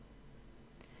joins.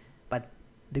 But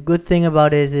the good thing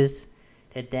about this is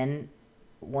that then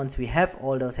once we have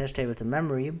all those hash tables in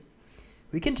memory,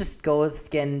 we can just go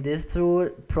scan this through,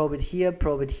 probe it here,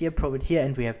 probe it here, probe it here,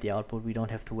 and we have the output. We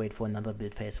don't have to wait for another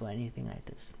build phase or anything like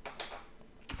this.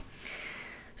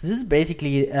 So this is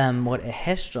basically what a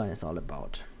hash join is all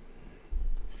about.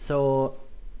 So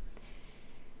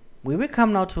we will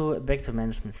come now back to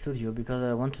Management Studio, because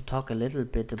I want to talk a little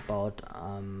bit about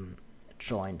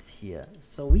joins here.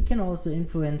 So we can also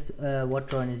influence what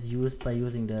join is used by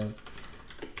using the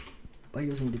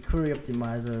query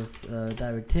optimizer's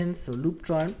direct hints. So loop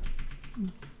join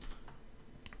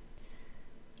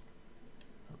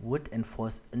would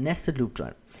enforce a nested loop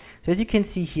join. So as you can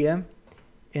see here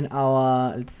in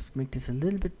our, let's make this a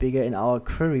little bit bigger, in our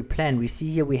query plan, we see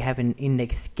here we have an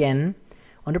index scan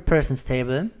on the persons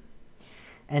table,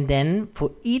 and then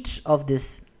for each of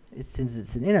this, since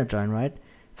it's an inner join, right,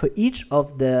 for each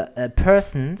of the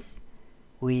persons,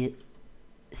 we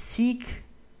seek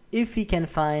if we can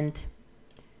find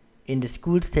in the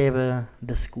schools table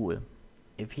the school.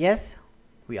 If yes,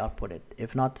 we output it.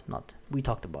 If not, not. We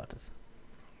talked about this.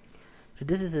 So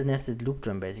this is a nested loop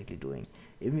join basically doing.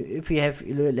 If we have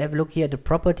a look here at the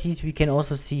properties, we can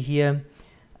also see here,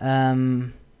 let's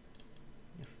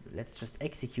just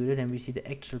execute it, and we see the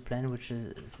actual plan, which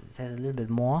says a little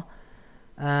bit more.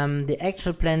 The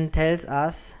actual plan tells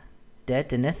us that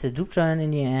the nested loop join in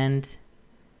the end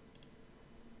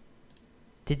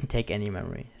didn't take any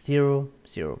memory. 0,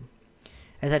 0.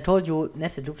 As I told you,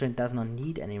 nested loop join does not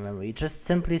need any memory. It just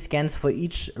simply scans for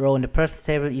each row in the persons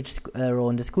table, each row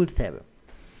in the schools table.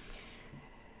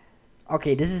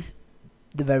 Okay, this is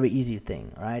the very easy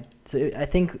thing, right? So I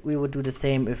think we would do the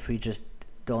same if we just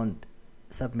don't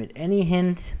submit any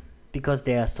hint, because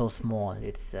they are so small.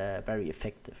 It's very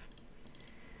effective.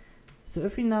 So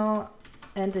if we now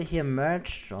enter here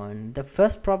merge join, the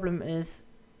first problem is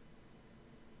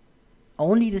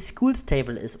only the schools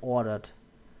table is ordered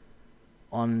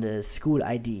on the school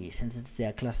ID, since it's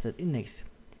their clustered index,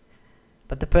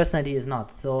 but the person ID is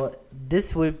not. So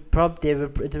this will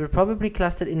it will probably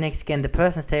clustered index scan the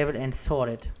persons table and sort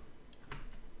it.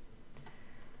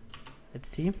 Let's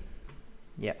see.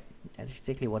 Yeah, that's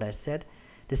exactly what I said.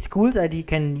 The schools ID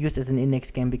can use as an index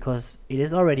scan because it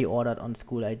is already ordered on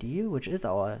school ID, which is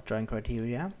our join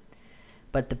criteria,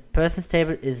 but the persons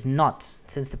table is not,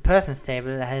 since the persons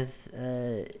table has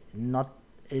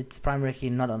it's primarily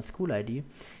not on school ID.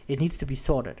 It needs to be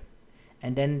sorted,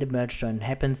 and then the merge join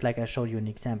happens, like I showed you an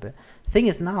example. Thing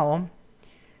is now,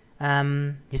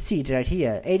 you see it right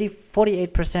here.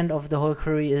 48% of the whole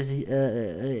query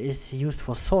is used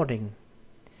for sorting,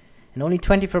 and only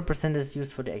 24% is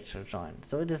used for the actual join.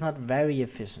 So it is not very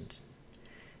efficient.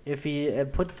 If we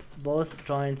put both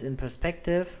joins in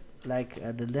perspective, like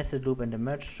the nested loop and the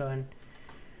merge join,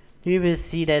 we will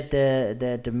see that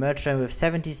the merge join with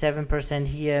 77%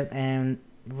 here and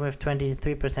with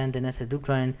 23% the nested loop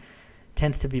join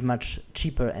tends to be much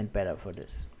cheaper and better for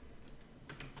this.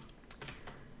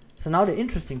 So now the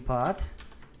interesting part,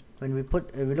 when we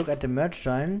look at the merge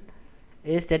join,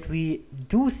 is that we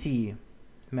do see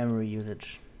memory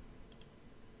usage.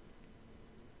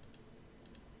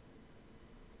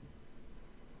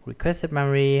 Requested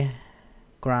memory,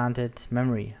 granted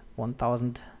memory,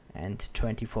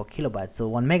 1024 kilobytes. So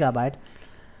 1 megabyte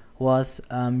was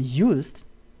used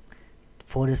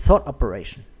for the sort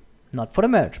operation, not for the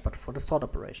merge, but for the sort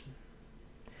operation.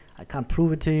 I can't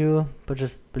prove it to you, but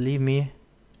just believe me.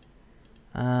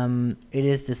 It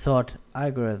is the sort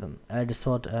algorithm, the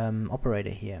sort operator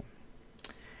here.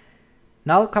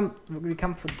 Now we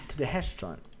come to the hash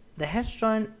join. The hash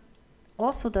join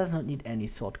also does not need any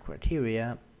sort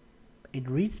criteria. It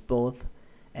reads both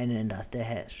and then does the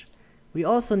hash. We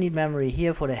also need memory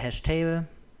here for the hash table,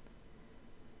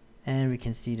 and we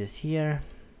can see this here.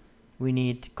 We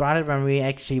need granted memory,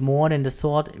 actually more than the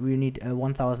sort. We need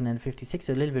 1056,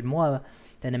 so a little bit more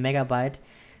than a megabyte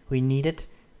we needed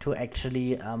to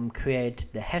actually create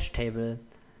the hash table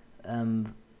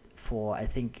for, I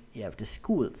think, yeah, the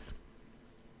schools.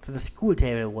 So the school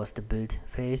table was the build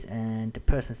phase and the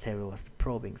persons table was the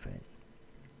probing phase.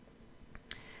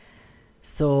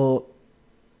 So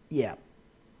yeah,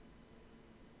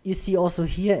 you see also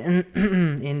here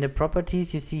in the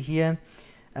properties, you see here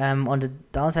on the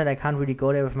downside, I can't really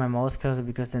go there with my mouse cursor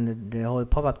because then the whole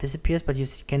pop-up disappears, but you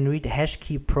can read the hash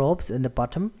key probes in the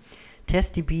bottom.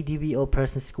 Test DB, DBO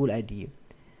person school ID.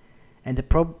 And the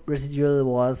probe residual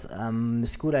was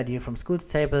school ID from schools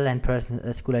table and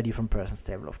school ID from persons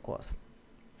table, of course.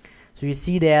 So you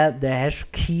see there the hash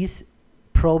keys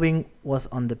probing was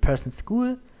on the person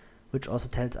school, which also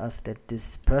tells us that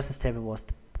this persons table was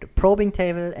the probing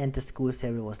table and the schools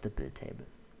table was the build table.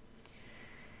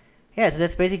 Yeah, so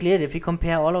that's basically it. If you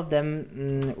compare all of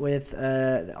them with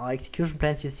our execution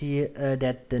plans, you see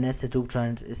that the nested loop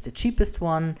join is the cheapest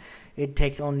one. It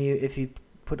takes only, if you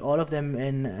put all of them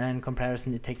in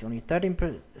comparison, it takes only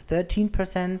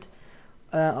 13%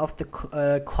 of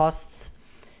the costs,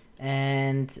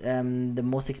 and the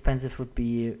most expensive would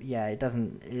be, yeah, it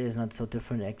is not so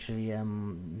different actually.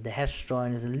 The hash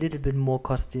join is a little bit more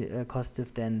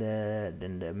costive than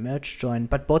the merge join,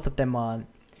 but both of them are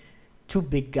two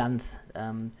big guns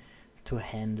to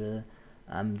handle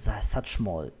such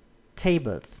small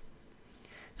tables.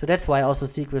 So that's why also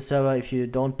SQL Server, if you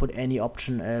don't put any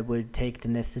option, will take the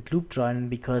nested loop join,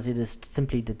 because it is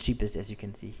simply the cheapest, as you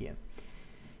can see here.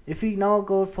 If we now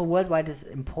go for worldwide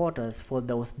importers for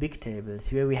those big tables,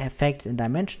 here we have facts and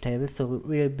dimension tables, so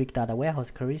real big data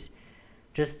warehouse queries.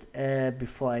 Just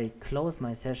before I close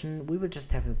my session, we will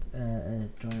just have a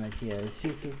join right here. So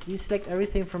we select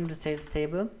everything from the sales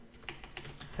table,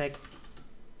 fact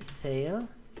sale,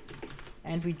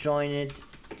 and we join it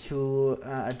to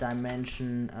a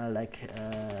dimension what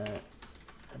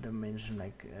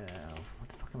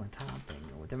the fuck am I typing?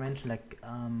 A dimension like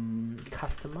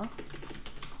customer.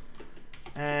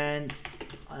 And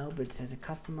I hope it says a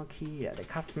customer key. Yeah, the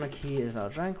customer key is our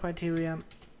join criteria,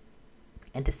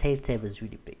 and the sales table is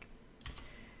really big.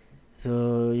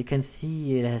 So you can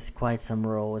see it has quite some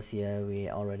rows here. We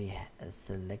already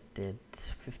selected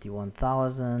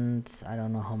 51,000. I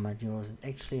don't know how much rows it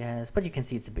actually has, but you can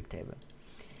see it's a big table.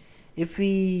 If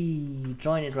we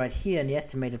join it right here in the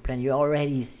estimated plan, you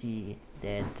already see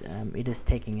that it is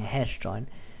taking a hash join.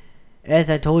 As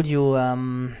I told you,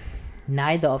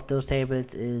 neither of those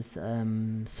tables is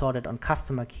sorted on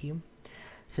customer key,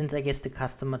 since I guess the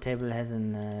customer table has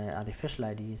an artificial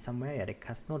ID somewhere. Yeah,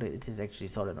 it is actually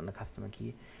sorted on the customer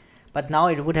key. But now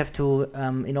it would have to,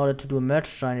 in order to do a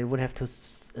merge join, it would have to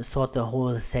sort the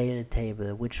whole sale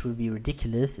table, which will be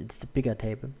ridiculous. It's the bigger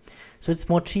table. So it's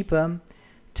more cheaper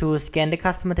to scan the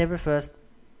customer table first,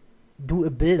 do a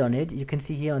build on it. You can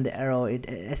see here on the arrow, it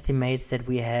estimates that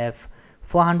we have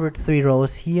 403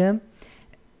 rows here,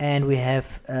 and we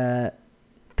have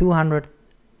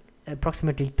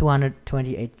approximately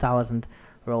 228,000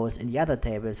 rows in the other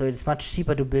table. So it's much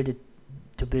cheaper to build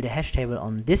a hash table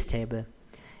on this table,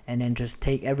 and then just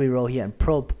take every row here and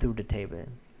probe through the table.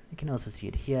 You can also see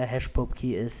it here. Hash probe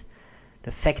key is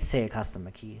the fact sale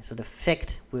customer key. So the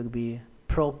fact will be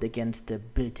probed against the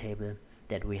build table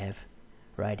that we have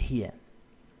right here.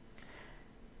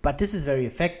 But this is very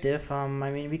effective. I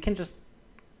mean, we can just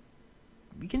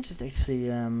actually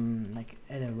like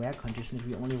add a where condition if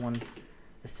we only want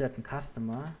a certain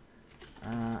customer.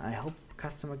 I hope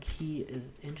customer key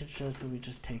is integer, so we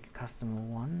just take customer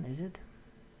 1, is it?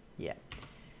 Yeah.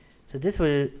 So this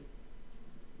will,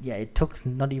 yeah, it took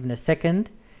not even a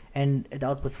second, and it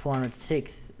outputs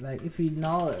 406. Like if we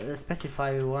now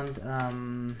specify we want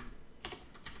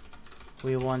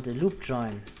a loop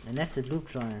join, a nested loop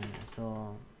join.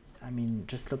 So I mean,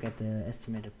 just look at the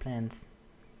estimated plans.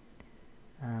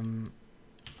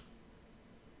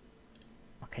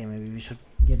 Okay, maybe we should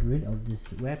get rid of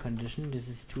this where condition. This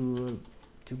is too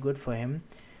good for him.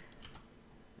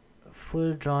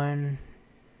 Full join.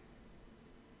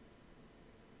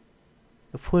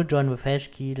 A full join with hash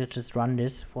key. Let's just run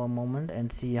this for a moment and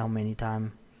see how much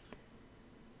time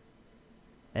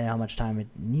it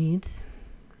needs.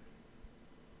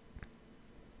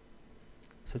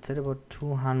 So it's at about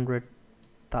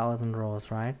 200,000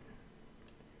 rows, right?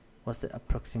 What's the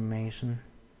approximation?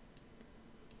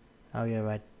 Oh yeah,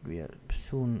 right. We will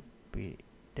soon be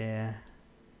there.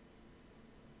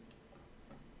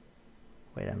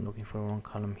 Wait, I'm looking for the wrong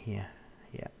column here.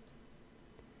 Yeah.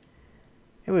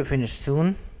 It will finish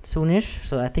soonish.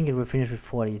 So I think it will finish with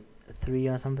 43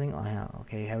 or something. Oh yeah,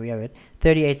 okay, here we have it.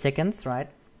 38 seconds, right?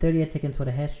 38 seconds for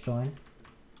the hash join.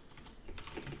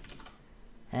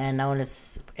 And now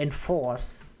let's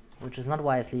enforce, which is not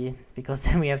wisely, because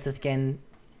then we have to scan.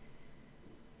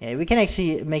 Yeah, we can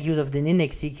actually make use of the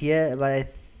index seek here, but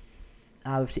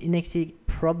with the index seek,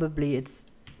 probably it's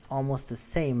almost the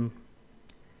same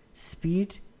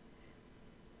speed.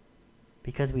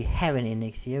 Because we have an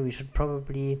index here, we should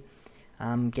probably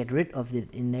get rid of the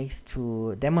index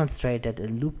to demonstrate that a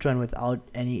loop join without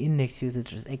any index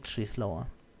usage is actually slower.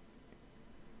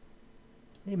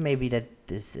 It may be that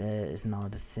this is now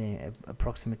the same,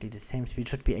 approximately the same speed.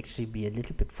 Should be actually be a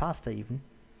little bit faster even,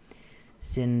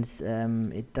 since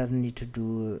it doesn't need to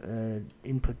do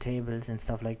input tables and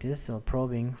stuff like this or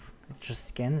probing. It just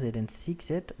scans it and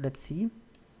seeks it. Let's see.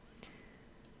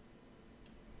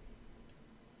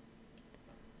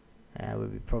 Will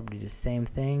be probably the same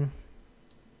thing.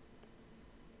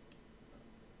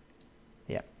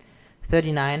 Yeah,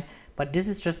 39. But this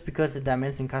is just because the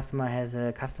dimension customer has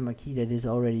a customer key that is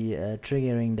already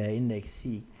triggering the index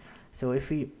seek. So if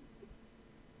we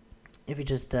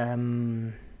just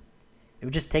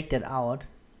take that out,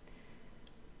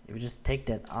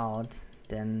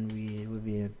 then it will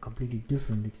be a completely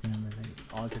different example,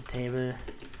 like alter table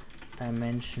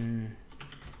dimension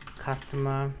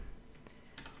customer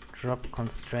drop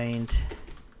constraint.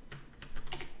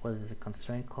 What is the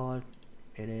constraint called?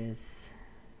 It is,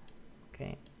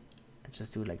 okay, let's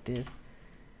just do it like this.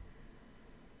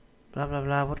 Blah blah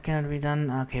blah. What can be done?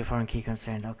 Okay, foreign key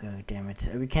constraint. Okay, damn it.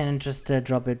 We can't just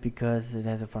drop it because it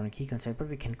has a foreign key constraint, but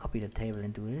we can copy the table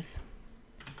and do this.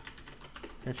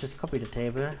 Let's just copy the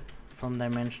table from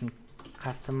dimension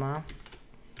customer.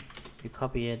 We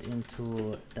copy it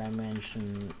into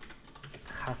dimension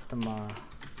customer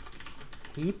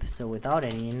heap, so without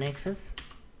any indexes.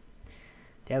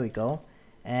 There we go.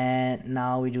 And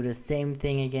now we do the same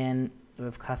thing again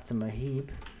with customer heap.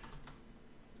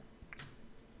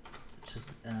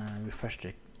 Just refresh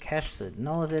the cache so it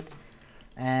knows it,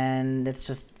 and let's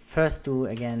just first do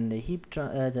again the heap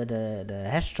the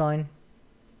hash join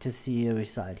to see the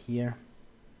result here.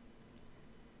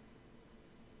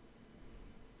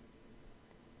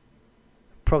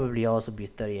 Probably also be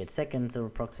 38 seconds or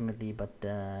approximately, but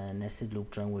the nested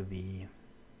loop join will be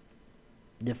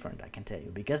different, I can tell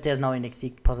you, because there's no index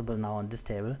seek possible now on this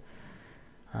table.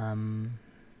 You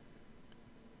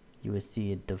will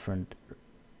see a different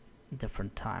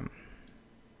time.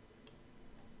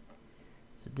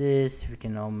 So this we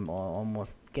can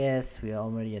almost guess. We are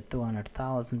already at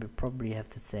 200,000. We probably have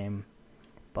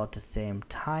about the same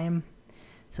time.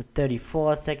 So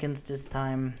 34 seconds this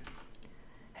time.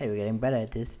 Hey, we're getting better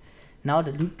at this. Now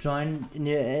the loop join in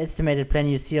the estimated plan,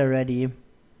 you see already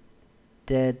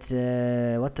that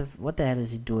what the hell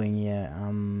is he doing here?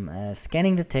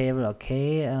 Scanning the table.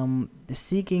 Okay.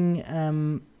 Seeking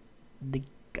the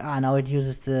now it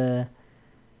uses the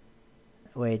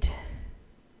the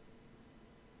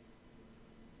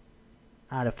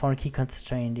foreign key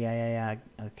constraint. Yeah,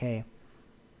 okay,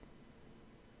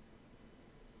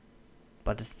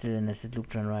 but it's still a nested loop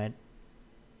join, right?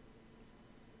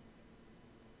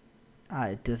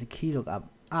 It does a key lookup.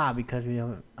 Because we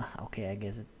have okay, I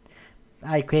guess it.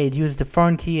 Okay, it uses the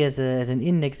foreign key as an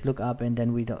index lookup, and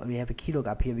then we have a key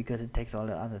lookup here because it takes all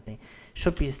the other thing.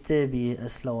 Should still be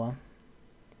slower.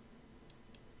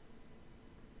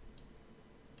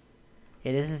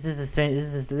 Yeah, this is strange.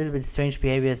 This is a little bit strange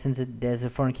behavior since there's a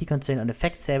foreign key constraint on the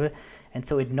fact table, and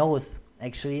so it knows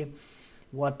actually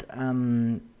what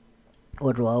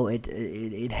row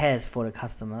it has for the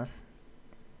customers.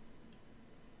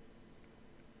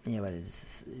 Yeah, but it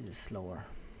is slower.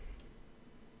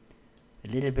 A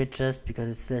little bit, just because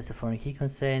it says the foreign key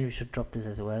constraint. We should drop this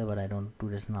as well, but I don't do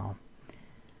this now.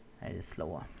 It is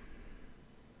slower.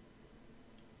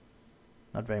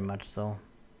 Not very much so.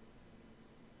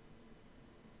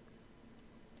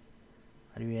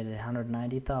 We had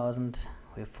 190,000.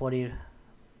 We have 40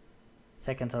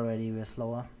 seconds already. We're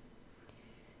slower.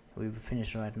 We will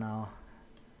finish right now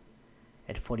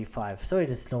at 45. So it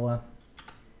is slower.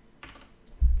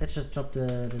 Let's just drop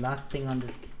the last thing on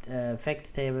this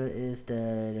facts table is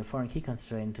the foreign key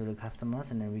constraint to the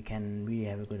customers, and then we can really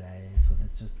have a good idea. So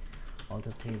let's just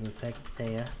alter table facts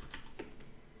here,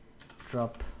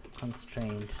 drop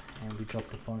constraint, and we drop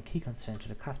the foreign key constraint to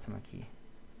the customer key.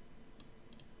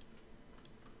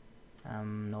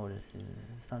 No, this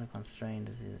is not a constraint.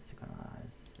 This is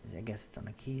I guess it's on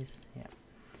the keys. Yeah,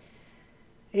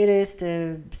 it is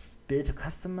the build to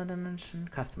customer dimension.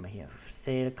 Customer here,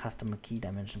 sale customer key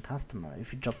dimension customer.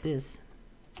 If you drop this,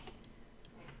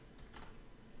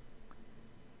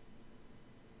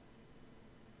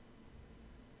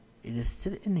 it is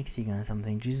still indexing on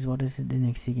something. Jesus, what is it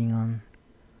indexing on?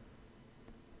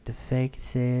 The fake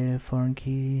sale foreign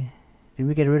key. Did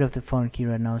we get rid of the foreign key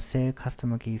right now? Sale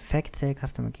customer key, fact sale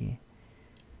customer key,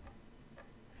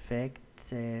 fact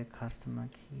sale customer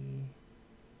key.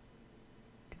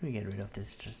 Did we get rid of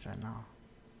this just right now?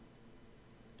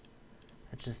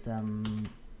 Let's just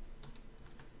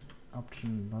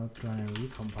option not run and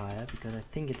recompile because I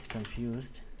think it's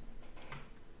confused.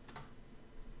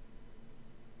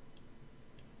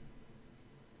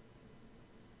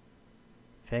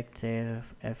 Fact sale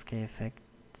FK fact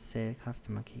sale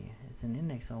customer key. It's an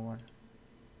index or what?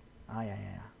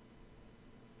 Yeah.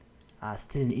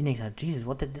 Still an index. Jesus,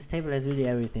 what this table has really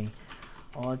everything.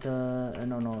 Alter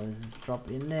no, this is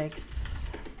drop index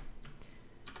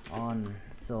on.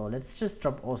 So let's just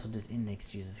drop also this index.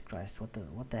 Jesus Christ, what the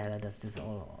hell does this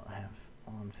all have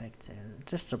on fact sale?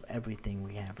 Just drop everything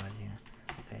we have right here.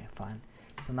 Okay, fine.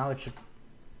 So now it should.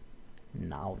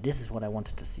 Now this is what I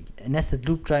wanted to see. A nested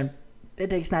loop join. It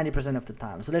takes 90% of the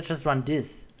time. So let's just run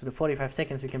this. So the 45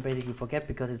 seconds we can basically forget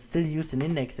because it still used an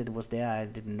index that was there I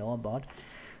didn't know about.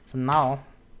 So now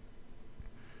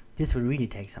this will really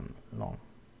take some long.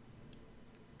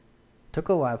 Took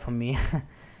a while for me.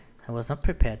 I was not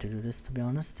prepared to do this, to be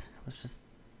honest. I was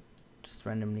just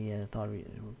randomly thought it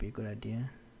would be a good idea.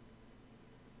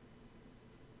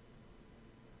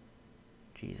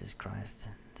 Jesus Christ.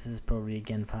 This is probably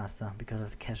again faster because of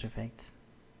the cache effects.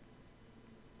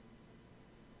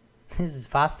 This is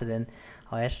faster than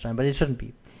our hash join, but it shouldn't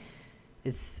be.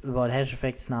 It's about hash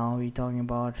effects now we're talking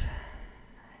about.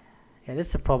 Yeah,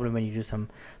 that's the problem when you do some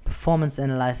performance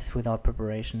analysis without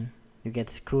preparation. You get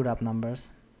screwed up numbers.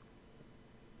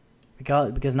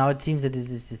 Because now it seems that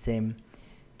this is the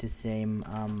same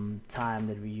time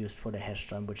that we used for the hash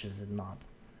join, which is not.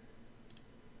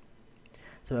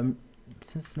 So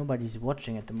since nobody's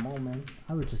watching at the moment,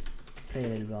 I will just play a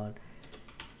little bit.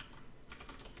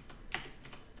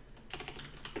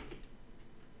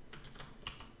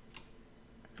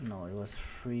 No, it was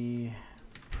free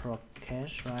proc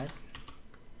cache, right?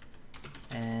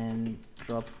 And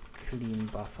drop clean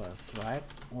buffers, right?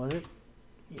 Was it?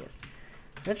 Yes.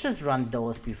 Let's just run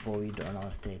those before we run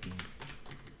our statements.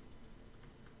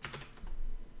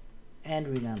 And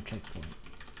we run checkpoint.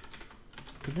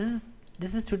 So this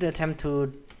is to the attempt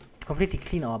to completely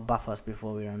clean our buffers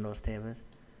before we run those tables,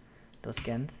 those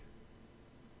scans.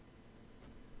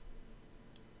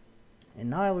 And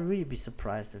now I would really be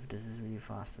surprised if this is really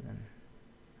faster than.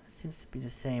 It seems to be the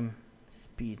same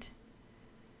speed.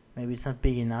 Maybe it's not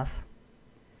big enough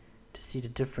to see the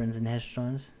difference in hash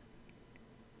joins.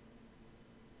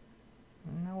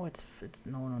 No, it's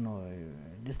no.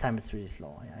 This time it's really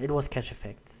slow. Yeah, it was cache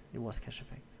effects.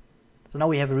 So now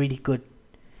we have a really good.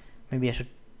 Maybe I should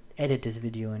edit this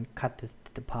video and cut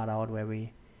the part out where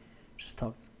we just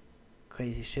talked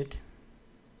crazy shit.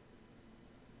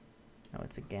 No,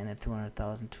 it's again at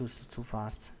 200,000. Too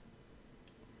fast.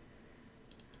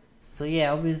 So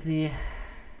yeah, obviously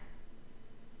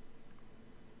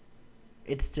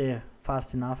it's still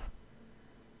fast enough.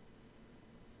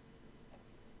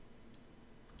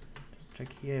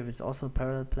 Check here if it's also a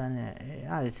parallel plan.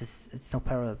 Yeah, it's no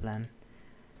parallel plan.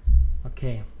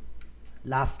 Okay,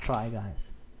 last try,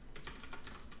 guys.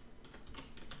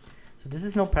 So this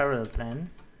is no parallel plan.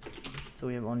 So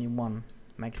we have only one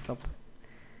max stop.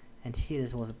 And here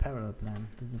this was a parallel plan.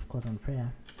 This is of course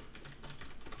unfair.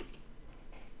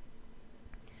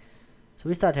 So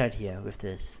we start right here with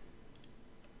this.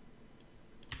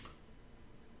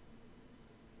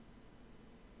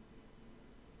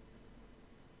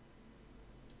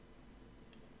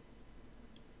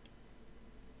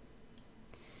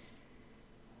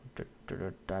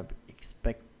 I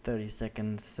expect 30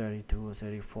 seconds, 32,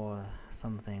 34,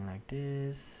 something like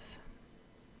this.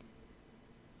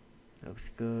 Looks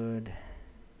good.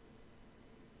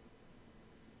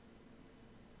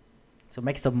 So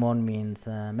max stop 1 means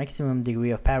maximum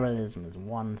degree of parallelism is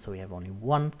 1, so we have only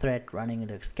one thread running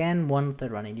the scan, one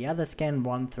thread running the other scan,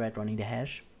 one thread running the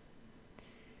hash.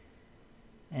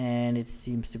 And it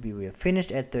seems to be we are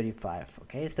finished at 35.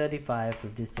 Okay, it's 35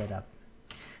 with this setup.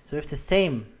 So with the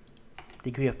same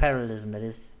degree of parallelism, that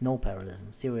is no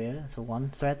parallelism, serial, so one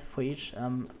thread for each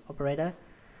operator,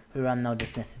 we run now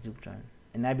this nested loop join.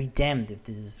 And I'd be damned if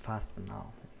this is faster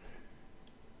now.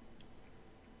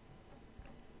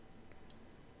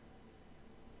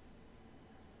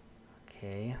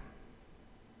 Okay.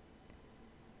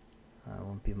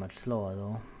 Won't be much slower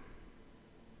though.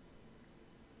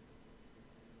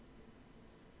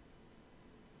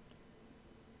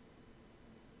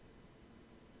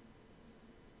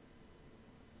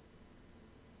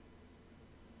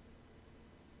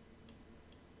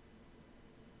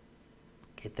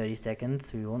 Okay, 30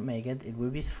 seconds. We won't make it. It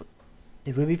will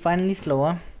be finally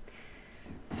slower.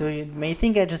 So you may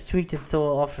think I just tweaked it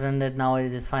so often that now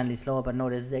it is finally slower, but no,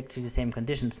 this is actually the same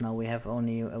conditions. Now we have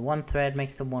only one thread,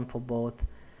 maximum one for both.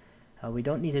 We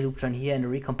don't need a loop join here, and the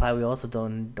recompile we also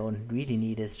don't really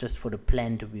need. It's just for the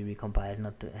plan to be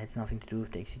recompiled. It has nothing to do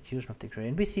with the execution of the query.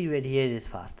 And we see right here it is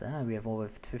faster. We have over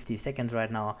 50 seconds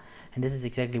right now, and this is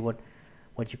exactly what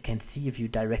you can see if you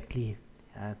directly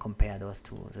compare those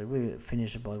two. So it will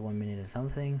finish about 1 minute or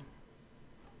something.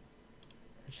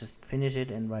 Let's just finish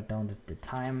it and write down the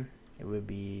time. It will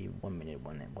be 1 minute,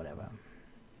 whatever.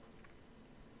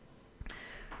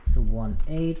 So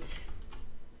 1.8.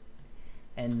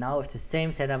 And now with the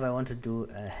same setup, I want to do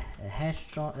a hash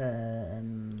join.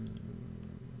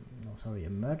 A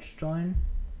merge join.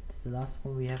 It's the last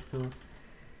one we have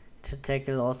to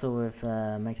tackle. Also with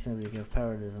maximum degree of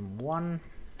parallelism 1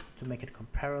 to make it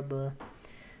comparable.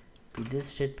 Do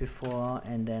this shit before,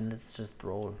 and then let's just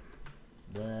roll.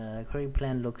 The query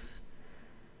plan looks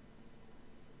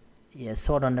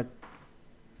sort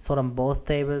on both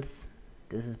tables.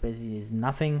 This is basically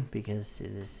nothing because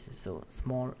it is so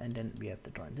small, and then we have the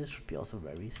join. This should be also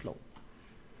very slow.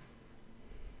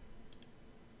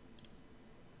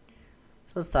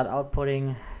 So start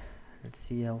outputting. Let's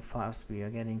see how fast we are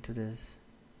getting to this.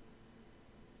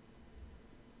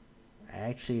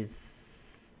 Actually,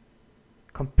 it's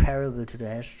comparable to the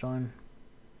hash join,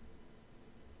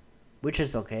 which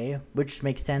is okay, which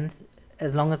makes sense.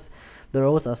 As long as the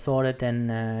rows are sorted, then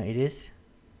it is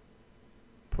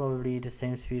probably the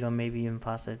same speed or maybe even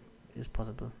faster is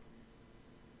possible.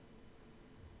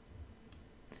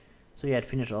 So yeah, it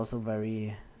finished also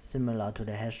very similar to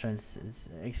the hash joins. It's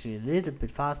actually a little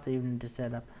bit faster even the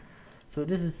setup. So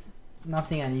this is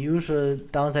nothing unusual.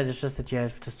 Downside is just that you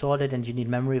have to sort it and you need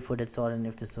memory for that sort, and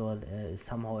if the sort is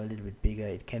somehow a little bit bigger,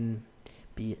 it can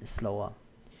be slower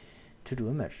to do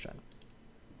a merge join.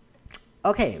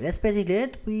 Okay, that's basically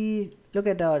it. We look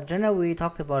at our agenda. We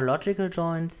talked about logical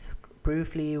joins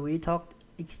briefly. We talked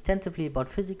extensively about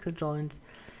physical joins,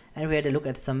 and we had a look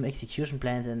at some execution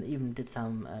plans and even did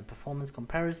some performance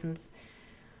comparisons.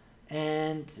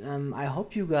 And I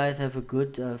hope you guys have a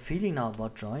good feeling now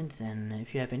about joins, and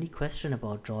if you have any question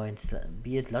about joins,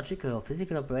 be it logical or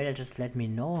physical operator, just let me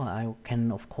know. I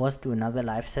can of course do another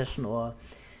live session or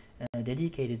a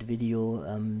dedicated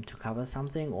video to cover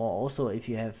something, or also if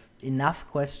you have enough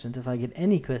questions, if I get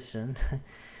any question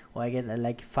or I get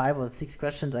like 5 or 6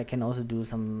 questions, I can also do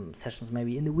some sessions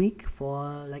maybe in the week for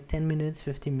like 10 minutes,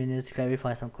 15 minutes,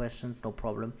 clarify some questions, no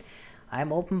problem.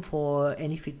 I'm open for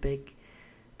any feedback.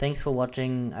 Thanks for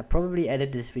watching. I probably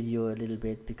edited this video a little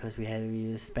bit because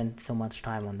we spent so much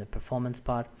time on the performance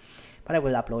part, but I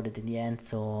will upload it in the end.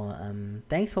 So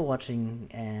thanks for watching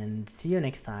and see you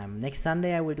next time. Next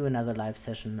Sunday I will do another live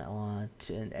session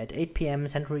at 8 p.m.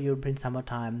 Central European Summer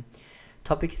Time.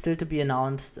 Topics still to be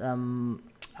announced.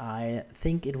 I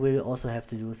think it will also have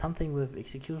to do something with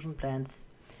execution plans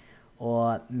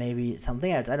or maybe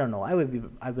something else. I don't know. I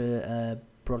will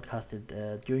broadcast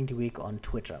it during the week on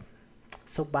Twitter.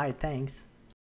 So bye, thanks.